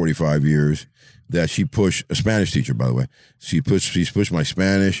for 45 years, that she pushed, a Spanish teacher, by the way. She's pushed my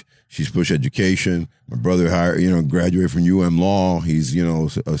Spanish. She's pushed education. My brother graduated from UM Law. He's,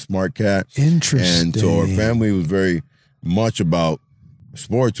 a smart cat. Interesting. And so our family was very much about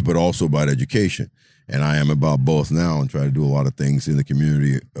sports, but also about education. And I am about both now and try to do a lot of things in the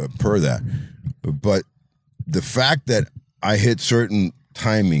community per that. But the fact that I hit certain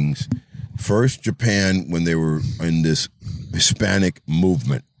timings, first Japan, when they were in this Hispanic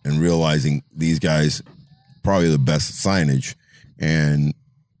movement, and realizing these guys probably the best signage, and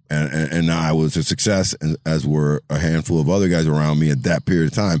I was a success, as were a handful of other guys around me at that period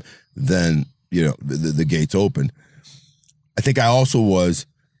of time. Then the gates opened. I think I also was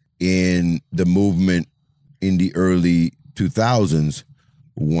in the movement in the early 2000s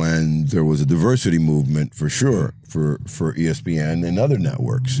when there was a diversity movement for sure for ESPN and other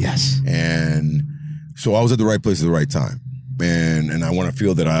networks. Yes, and so I was at the right place at the right time. And I want to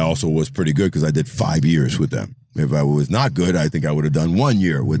feel that I also was pretty good because I did 5 years with them. If I was not good, I think I would have done 1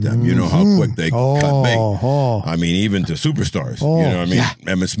 year with them. You know how quick they cut bait. I mean, even to superstars. You know what I mean? Yeah.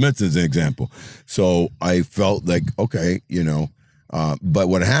 Emmitt Smith is an example. So I felt like, okay, but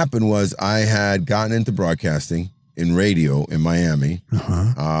what happened was I had gotten into broadcasting in radio in Miami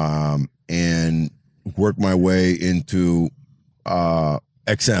and worked my way into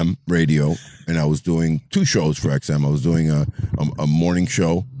XM radio, and I was doing 2 shows for XM. I was doing a morning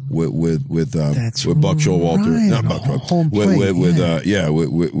show with Buck Showalter, not Buck,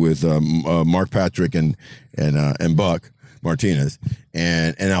 with Mark Patrick and Buck Martinez,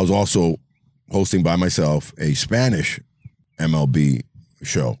 and I was also hosting by myself a Spanish MLB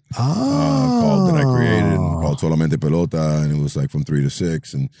show called that I created called Solamente Pelota, and it was like from 3 to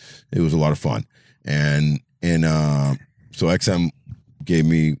 6, and it was a lot of fun. And so XM gave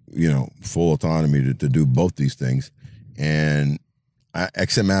me, full autonomy to do both these things. And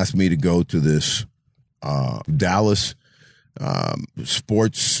XM asked me to go to this Dallas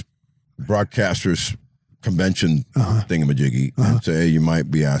sports broadcasters convention thingamajiggy and say, hey, you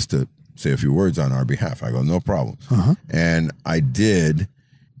might be asked to say a few words on our behalf. I go, no problem. And I did.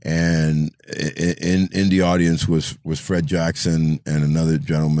 And in the audience was Fred Jackson and another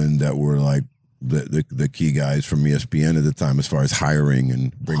gentleman that were like the key guys from ESPN at the time as far as hiring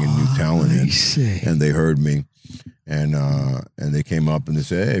and bringing new talent in. And they heard me. And they came up and they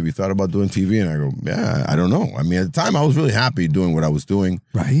said, hey, have you thought about doing TV? And I go, yeah, I don't know. I mean, at the time, I was really happy doing what I was doing.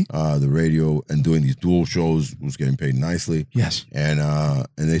 Right. The radio and doing these dual shows was getting paid nicely. Yes. And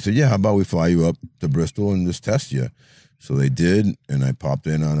they said, yeah, how about we fly you up to Bristol and just test you? So they did, and I popped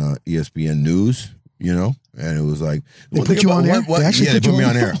in on ESPN News, and it was like... They put you on air? They put me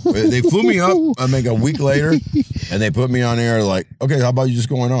on air. They flew me up, I think a week later, and they put me on air like, okay, how about you just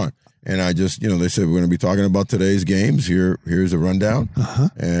going on? And I just, they said, we're going to be talking about today's games. Here's a rundown,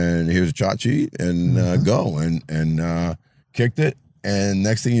 and here's a chat sheet, and go. And kicked it. And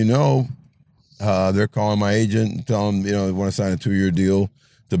next thing you know, they're calling my agent and telling them, they want to sign a 2-year deal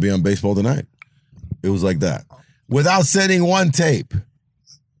to be on Baseball Tonight. It was like that. Without sending one tape.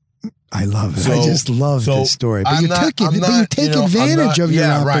 I love it. I just love this story. But you take advantage of your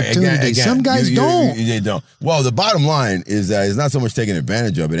opportunity. Again, some guys don't. They don't. Well, the bottom line is that it's not so much taking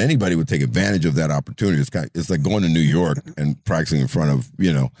advantage of it. Anybody would take advantage of that opportunity. It's like going to New York and practicing in front of,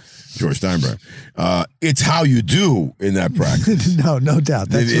 George Steinbrenner. It's how you do in that practice. No doubt.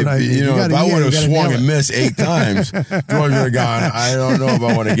 That's what I mean. If I would have swung and missed 8 times, George would have gone, I don't know if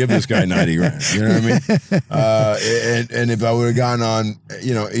I want to give this guy $90,000. You know what I mean? And if I would have gone on,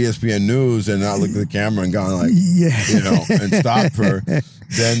 ESPN News and not looked at the camera and gone like, and stopped her,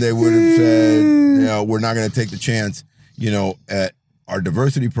 then they would have said, we're not going to take the chance, at our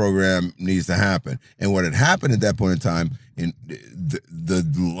diversity program needs to happen. And what had happened at that point in time, in the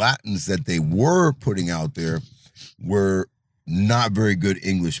Latins that they were putting out there were not very good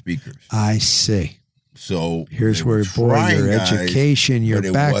English speakers. I see. So here's where, your education,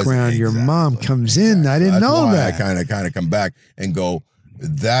 your background, your mom comes in. I didn't know that. I kind of come back and go,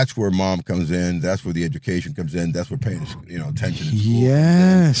 that's where mom comes in. That's where the education comes in. That's where paying attention in school.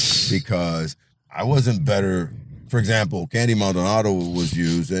 Yes. Because I wasn't better. For example, Candy Maldonado was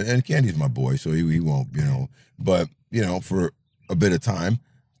used, and Candy's my boy, so he won't, but, for a bit of time.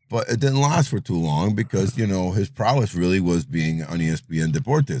 But it didn't last for too long because, his prowess really was being on ESPN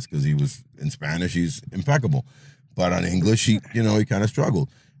Deportes because he was in Spanish, he's impeccable. But on English, he kind of struggled.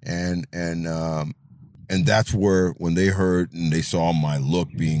 And that's where, when they heard and they saw my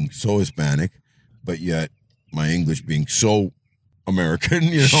look being so Hispanic, but yet my English being so American,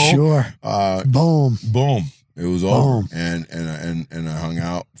 Sure. Boom. It was over. And I hung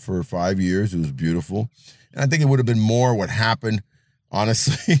out for 5 years. It was beautiful. And I think it would have been more what happened,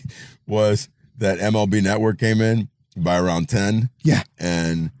 honestly, was that MLB Network came in by around 10. Yeah.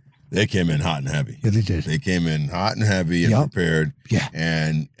 And they came in hot and heavy. Yeah, they did. They came in hot and heavy and prepared. Yeah.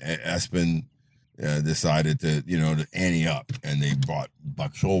 And Espen decided to ante up, and they brought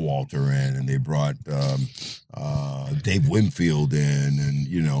Buck Showalter in, and they brought Dave Winfield in,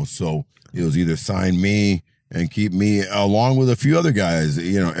 and so it was either sign me and keep me along with a few other guys,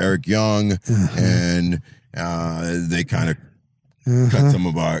 Eric Young, and they kind of cut some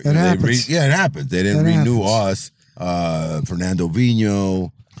of our. It happens. It happens. They didn't renew us. Fernando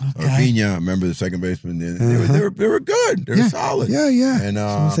Vino. Okay. Or Pina, remember the second baseman? They were good. They were solid. Yeah. And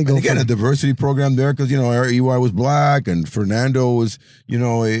again, a diversity program there because, EY was black and Fernando was,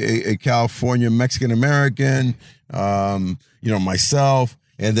 a California Mexican American, myself.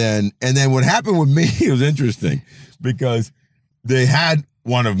 And then what happened with me was interesting because they had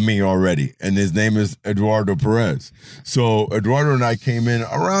one of me already, and his name is Eduardo Perez. So Eduardo and I came in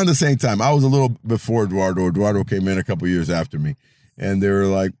around the same time. I was a little before Eduardo. Eduardo came in a couple years after me. And they were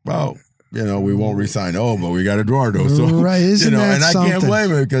like, well, we won't re-sign. Oh, but we got Eduardo. So, right, isn't that and something? I can't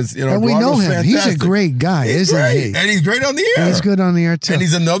blame him because, and we know him. Fantastic. He's a great guy, isn't he? And he's great on the air. He's good on the air, too. And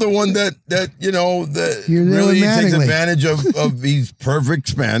he's another one that really takes advantage of he's perfect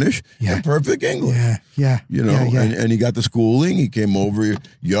Spanish and perfect English. Yeah. And he got the schooling. He came over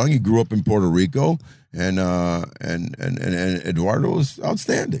young. He grew up in Puerto Rico. and Eduardo was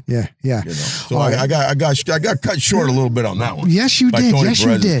outstanding. Yeah. You know? So I got cut short a little bit on that one. Yes, you did. Tony yes,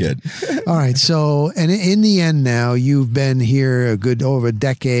 Perez's you did. kid. All right. So, and in the end now, you've been here over a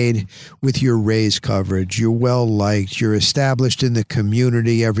decade with your Rays coverage. You're well liked. You're established in the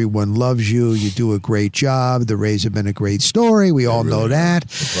community. Everyone loves you. You do a great job. The Rays have been a great story. We all know that.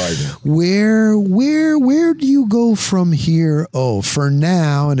 Surprising. Where do you go from here? Oh, for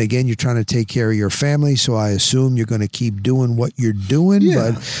now, and again, you're trying to take care of your family, so I assume you're going to keep doing what you're doing.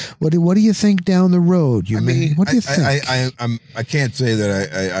 Yeah. But what do you think down the road? What do you think? I can't say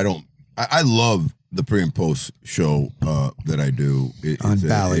that I don't. I love the pre and post show that I do on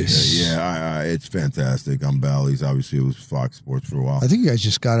Bally's. It's fantastic on Bally's. Obviously, it was Fox Sports for a while. I think you guys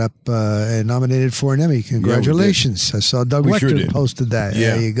just got up and nominated for an Emmy. Congratulations! I saw Doug Wechter posted that.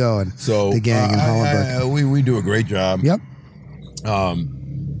 Yeah. There you go. And so the gang in Hollenberg. We do a great job. Yep.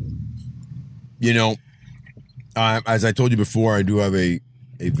 You know, as I told you before, I do have a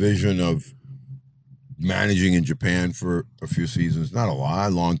vision of managing in Japan for a few seasons. Not a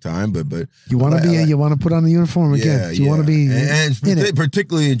long time, but you want to be you want to put on the uniform again. You want to be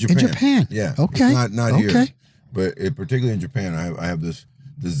particularly in Japan. In Japan, yeah. Okay, not here, but particularly in Japan, I have this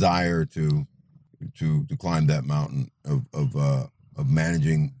desire to climb that mountain of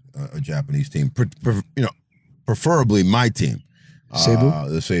managing a Japanese team. Preferably my team. Seibu?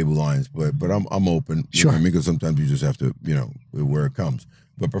 The Seibu Lions, but I'm open. Sure. Because sometimes you just have to, where it comes.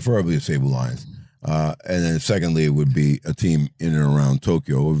 But preferably the Seibu Lions. And then secondly, it would be a team in and around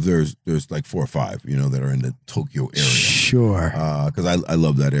Tokyo. There's like 4 or 5, that are in the Tokyo area. Sure. Because I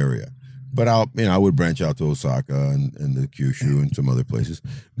love that area. But I would branch out to Osaka and the Kyushu and some other places.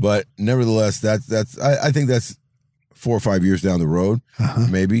 But nevertheless, I think that's 4 or 5 years down the road,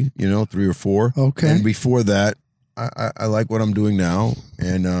 maybe 3 or 4. Okay. And before that, I like what I'm doing now,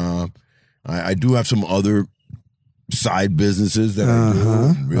 and I do have some other side businesses that I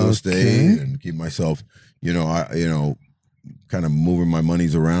do, real estate, and keep myself, kind of moving my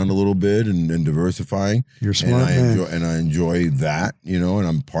monies around a little bit and diversifying. You're smart, man. I enjoy that, and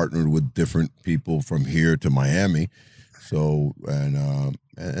I'm partnered with different people from here to Miami, so and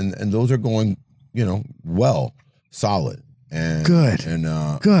those are going, well, solid, and good, and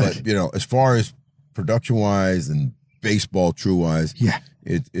good. But as far as production wise and baseball true wise,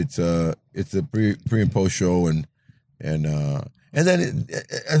 it's a pre and post show, and then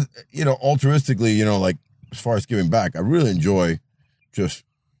altruistically, like as far as giving back, I really enjoy just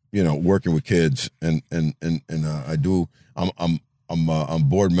working with kids, and I do. I'm a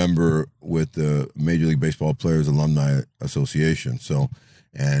board member with the Major League Baseball Players Alumni Association, so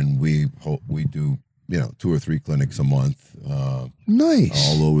and we do 2 or 3 clinics a month. Nice.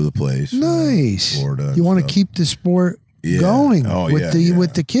 All over the place. Nice. Florida. You want to keep the sport going with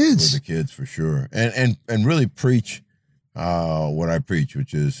the kids. With the kids, for sure. And really preach what I preach,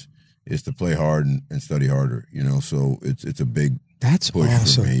 which is to play hard and study harder. So it's a big push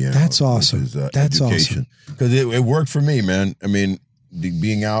awesome. for me. That's awesome. That's education. Because it worked for me, man. I mean,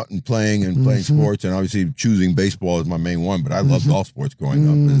 being out and playing sports, and obviously choosing baseball is my main one, but I loved all sports growing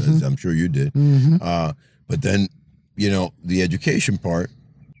up, as I'm sure you did. But then, the education part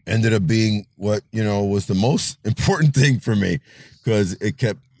ended up being what, was the most important thing for me, because it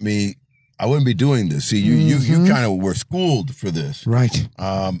kept me, I wouldn't be doing this. See, you kind of were schooled for this. Right.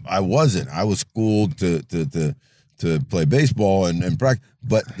 I wasn't. I was schooled to play baseball and practice,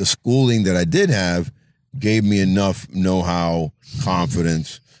 but the schooling that I did have gave me enough know-how,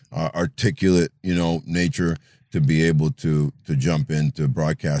 confidence, articulate, nature to be able to jump into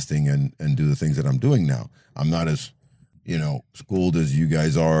broadcasting and do the things that I'm doing now. I'm not as, schooled as you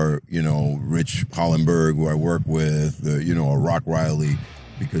guys are, Rich Hollenberg, who I work with, a Rock Riley,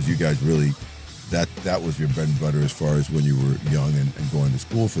 because you guys really, that was your bread and butter as far as when you were young and going to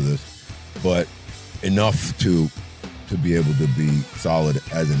school for this. But enough to be able to be solid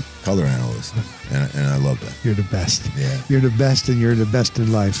as a color analyst, and I love that. You're the best. Yeah, you're the best, and you're the best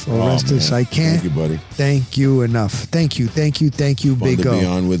in life. Orestes, I can't thank you, buddy. Thank you enough. Thank you, Fun Big O. to be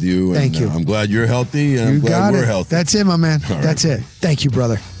on with you. Thank you. I'm glad you're healthy, and I'm glad we're healthy. That's it, my man. That's it. Thank you,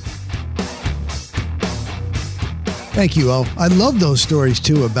 brother. Thank you, O. I love those stories,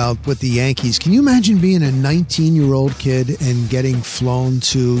 too, about with the Yankees. Can you imagine being a 19-year-old kid and getting flown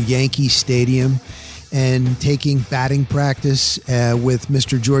to Yankee Stadium and taking batting practice with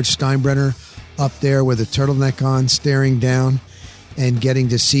Mr. George Steinbrenner up there with a turtleneck on, staring down, and getting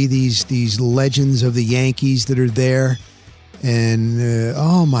to see these legends of the Yankees that are there. And,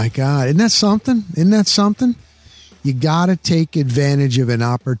 oh, my God. Isn't that something? You got to take advantage of an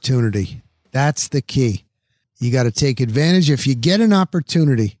opportunity. That's the key. You got to take advantage. If you get an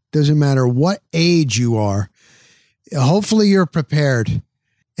opportunity, Doesn't matter what age you are. Hopefully you're prepared.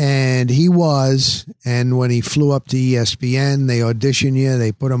 And he was. And when he flew up to ESPN, they auditioned you.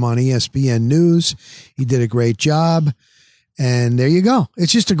 They put him on ESPN News. He did a great job. And there you go.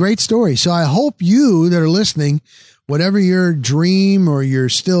 It's just a great story. So I hope you that are listening, whatever your dream or you're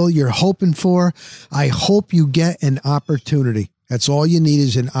hoping for, I hope you get an opportunity. That's all you need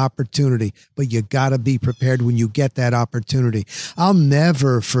is an opportunity, but you got to be prepared when you get that opportunity. I'll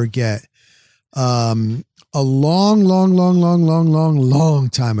never forget a long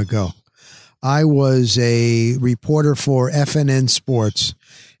time ago. I was a reporter for FNN Sports,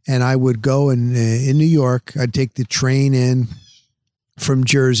 and I would go in New York. I'd take the train in from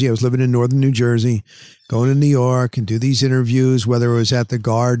Jersey. I was living in northern New Jersey, going to New York and do these interviews, whether it was at the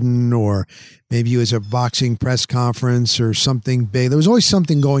Garden or maybe it was a boxing press conference or something big. There was always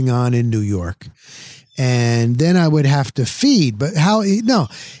something going on in New York. And then I would have to feed. But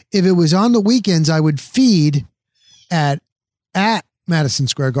if it was on the weekends, I would feed at Madison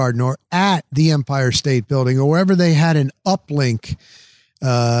Square Garden or at the Empire State Building or wherever they had an uplink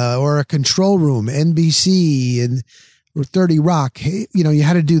or a control room, NBC and 30 Rock. You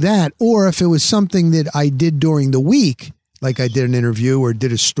had to do that. Or if it was something that I did during the week, like I did an interview or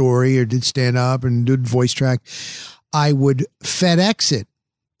did a story or did stand up and did voice track, I would FedEx it,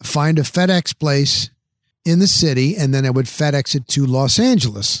 find a FedEx place in the city, and then I would FedEx it to Los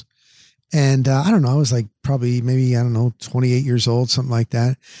Angeles. And I don't know, I was like probably 28 years old, something like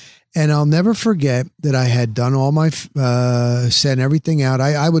that. And I'll never forget that I had done all my, sent everything out.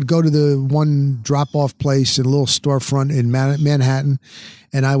 I would go to the one drop-off place in a little storefront in Manhattan,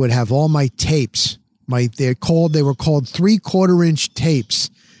 and I would have all my tapes. They were called 3/4-inch tapes,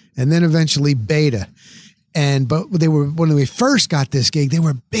 and then eventually beta. But when we first got this gig, they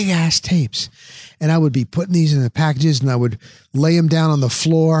were big ass tapes, and I would be putting these in the packages, and I would lay them down on the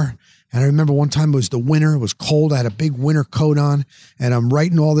floor. And I remember one time it was the winter, it was cold. I had a big winter coat on, and I'm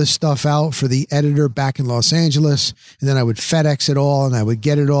writing all this stuff out for the editor back in Los Angeles. And then I would FedEx it all, and I would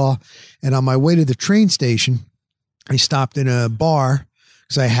get it all. And on my way to the train station, I stopped in a bar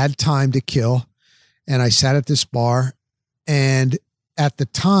because I had time to kill. And I sat at this bar, and at the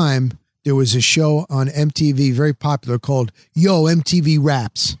time, there was a show on MTV, very popular, called Yo, MTV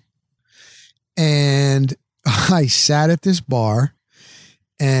Raps. And I sat at this bar,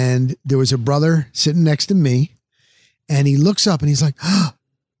 and there was a brother sitting next to me, and he looks up and he's like, oh,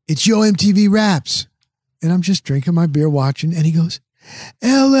 it's Yo, MTV Raps. And I'm just drinking my beer watching, and he goes,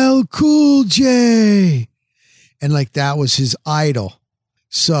 LL Cool J. And like that was his idol.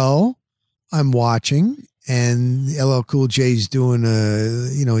 So I'm watching, and LL Cool J's doing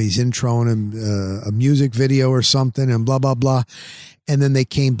he's introing a music video or something and blah, blah, blah. And then they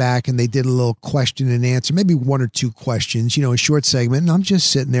came back and they did a little question and answer, maybe one or two questions, a short segment. And I'm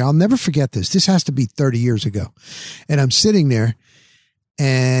just sitting there. I'll never forget this. This has to be 30 years ago. And I'm sitting there,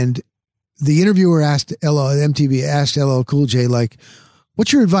 and the interviewer MTV asked LL Cool J, like,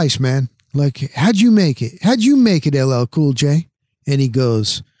 what's your advice, man? Like, how'd you make it? How'd you make it, LL Cool J? And he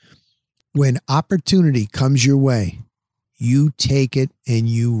goes, when opportunity comes your way, you take it and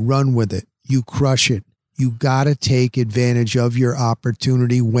you run with it. You crush it. You got to take advantage of your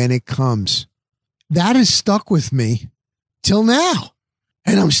opportunity when it comes. That has stuck with me till now.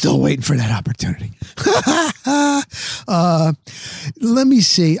 And I'm still waiting for that opportunity. Let me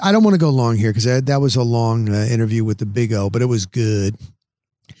see. I don't want to go long here because that was a long interview with the Big O, but it was good.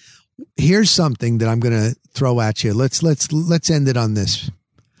 Here's something that I'm going to throw at you. Let's end it on this.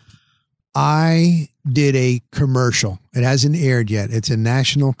 I did a commercial. It hasn't aired yet. It's a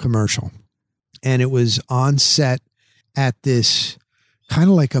national commercial. And it was on set at this kind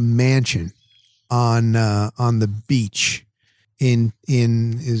of like a mansion on the beach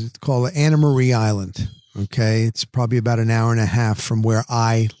is called Anna Marie Island. Okay. It's probably about an hour and a half from where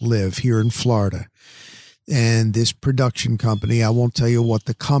I live here in Florida. And this production company, I won't tell you what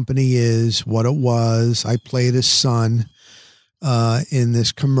the company is, what it was. I played a son in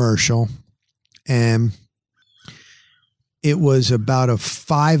this commercial, and it was about a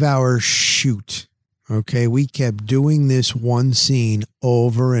 5-hour shoot. Okay. We kept doing this one scene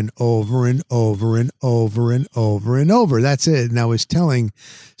over and over and over and over and over and over. That's it. And I was telling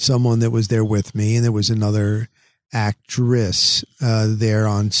someone that was there with me, and there was another actress there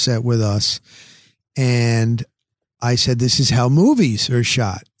on set with us. And I said, this is how movies are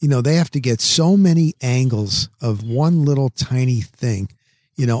shot. They have to get so many angles of one little tiny thing.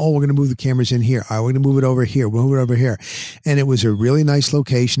 We're going to move the cameras in here. We're going to move it over here. We'll move it over here. And it was a really nice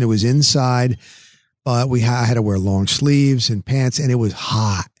location. It was inside, but I had to wear long sleeves and pants, and it was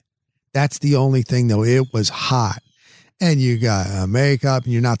hot. That's the only thing, though. It was hot. and you got makeup,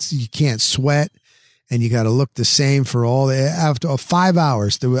 and you can't sweat, and you got to look the same for after 5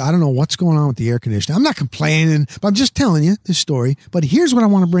 hours. I don't know what's going on with the air conditioning. I'm not complaining, but I'm just telling you this story. But here's what I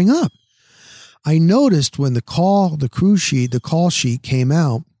want to bring up. I noticed when the call sheet came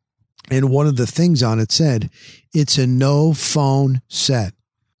out, and one of the things on it said, it's a no phone set.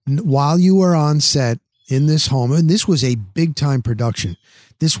 While you were on set in this home, and this was a big time production.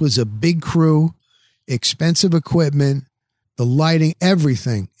 This was a big crew, expensive equipment, the lighting,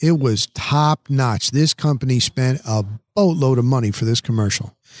 everything. It was top notch. This company spent a boatload of money for this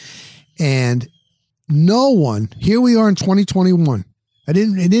commercial. And no one, here we are in 2021. It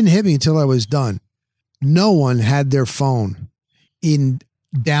didn't hit me until I was done. No one had their phone in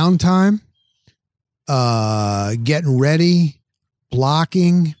downtime, getting ready,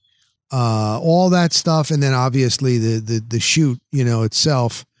 blocking, all that stuff. And then obviously the shoot,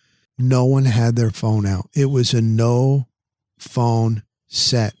 itself, no one had their phone out. It was a no phone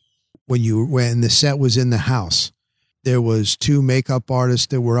set. When the set was in the house, there was 2 makeup artists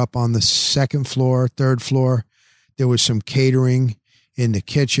that were up on the 2nd floor, 3rd floor. There was some catering in the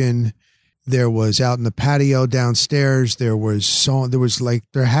kitchen. There was out in the patio downstairs. There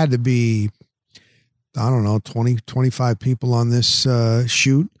had to be, I don't know, 20, 25 people on this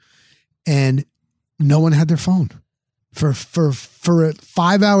shoot, and no one had their phone for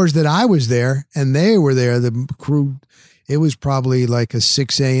 5 hours that I was there and they were there. The crew, it was probably like a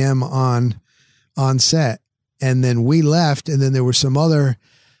 6 a.m. on set. And then we left, and then there were some other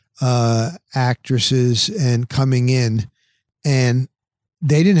actresses and coming in, and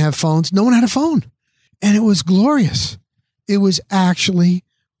they didn't have phones. No one had a phone. And it was glorious. It was actually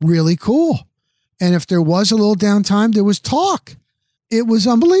really cool. And if there was a little downtime, there was talk. It was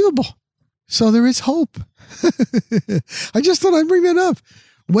unbelievable. So there is hope. I just thought I'd bring that up.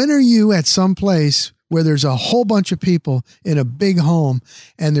 When are you at some place where there's a whole bunch of people in a big home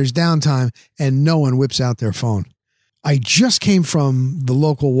and there's downtime and no one whips out their phone? I just came from the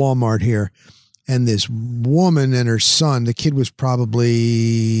local Walmart here, and this woman and her son, the kid was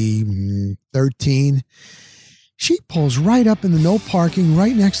probably 13. She pulls right up in the no parking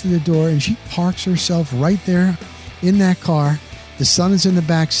right next to the door, and she parks herself right there in that car. The son is in the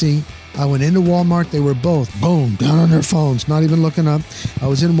back seat. I went into Walmart. They were both, boom, down on their phones, not even looking up. I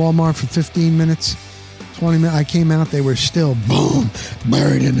was in Walmart for 15 minutes, 20 minutes. I came out. They were still, boom,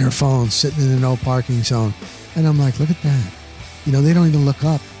 buried in their phones, sitting in the no parking zone. And I'm like, look at that. They don't even look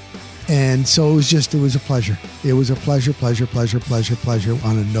up. And so it was a pleasure. It was a pleasure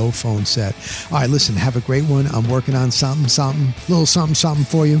on a no phone set. All right, listen, have a great one. I'm working on little something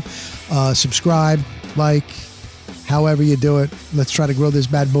for you. Subscribe, like, however you do it. Let's try to grow this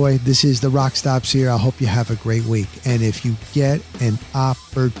bad boy. This is the Rock Stops here. I hope you have a great week. And if you get an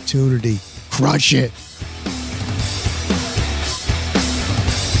opportunity, crush it.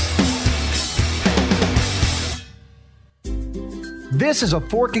 This is a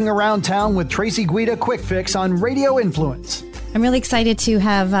Forking Around Town with Tracy Guida quick fix on Radio Influence. I'm really excited to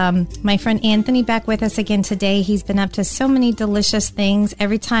have my friend Anthony back with us again today. He's been up to so many delicious things.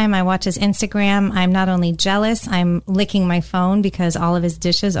 Every time I watch his Instagram, I'm not only jealous, I'm licking my phone because all of his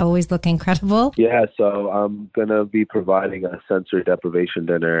dishes always look incredible. Yeah, so I'm going to be providing a sensory deprivation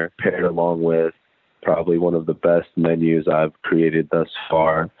dinner paired along with probably one of the best menus I've created thus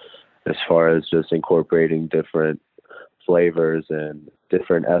far as just incorporating different flavors and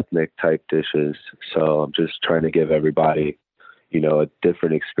different ethnic type dishes. So I'm just trying to give everybody, a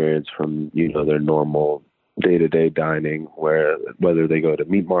different experience from, their normal day-to-day dining, whether they go to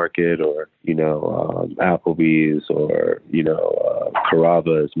meat market or, Applebee's or,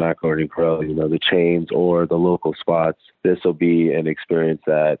 Carrabba's, Macaroni Grill, the chains or the local spots. This will be an experience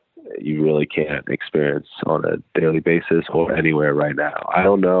that you really can't experience on a daily basis or anywhere right now. I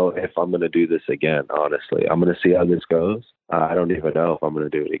don't know if I'm going to do this again, honestly. I'm going to see how this goes. I don't even know if I'm going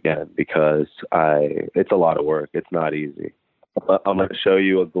to do it again because it's a lot of work. It's not easy. I'm going to show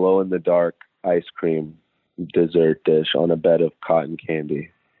you a glow-in-the-dark ice cream dessert dish on a bed of cotton candy.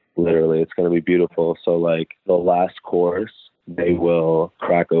 Literally, it's going to be beautiful. So, like, the last course, they will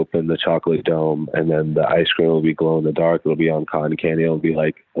crack open the chocolate dome, and then the ice cream will be glow in the dark. It'll be on cotton candy. It'll be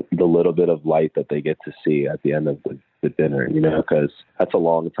like the little bit of light that they get to see at the end of the dinner, because that's a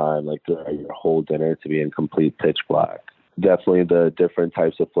long time, like throughout your whole dinner, to be in complete pitch black. Definitely the different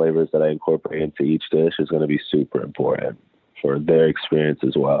types of flavors that I incorporate into each dish is going to be super important for their experience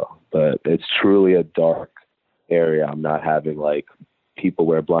as well. But it's truly a dark area. I'm not having like people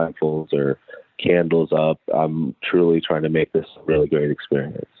wear blindfolds or candles up. I'm truly trying to make this a really great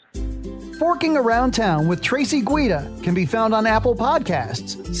experience. Forking Around Town with Tracy Guida can be found on Apple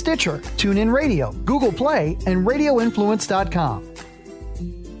Podcasts, Stitcher, TuneIn Radio, Google Play, and RadioInfluence.com.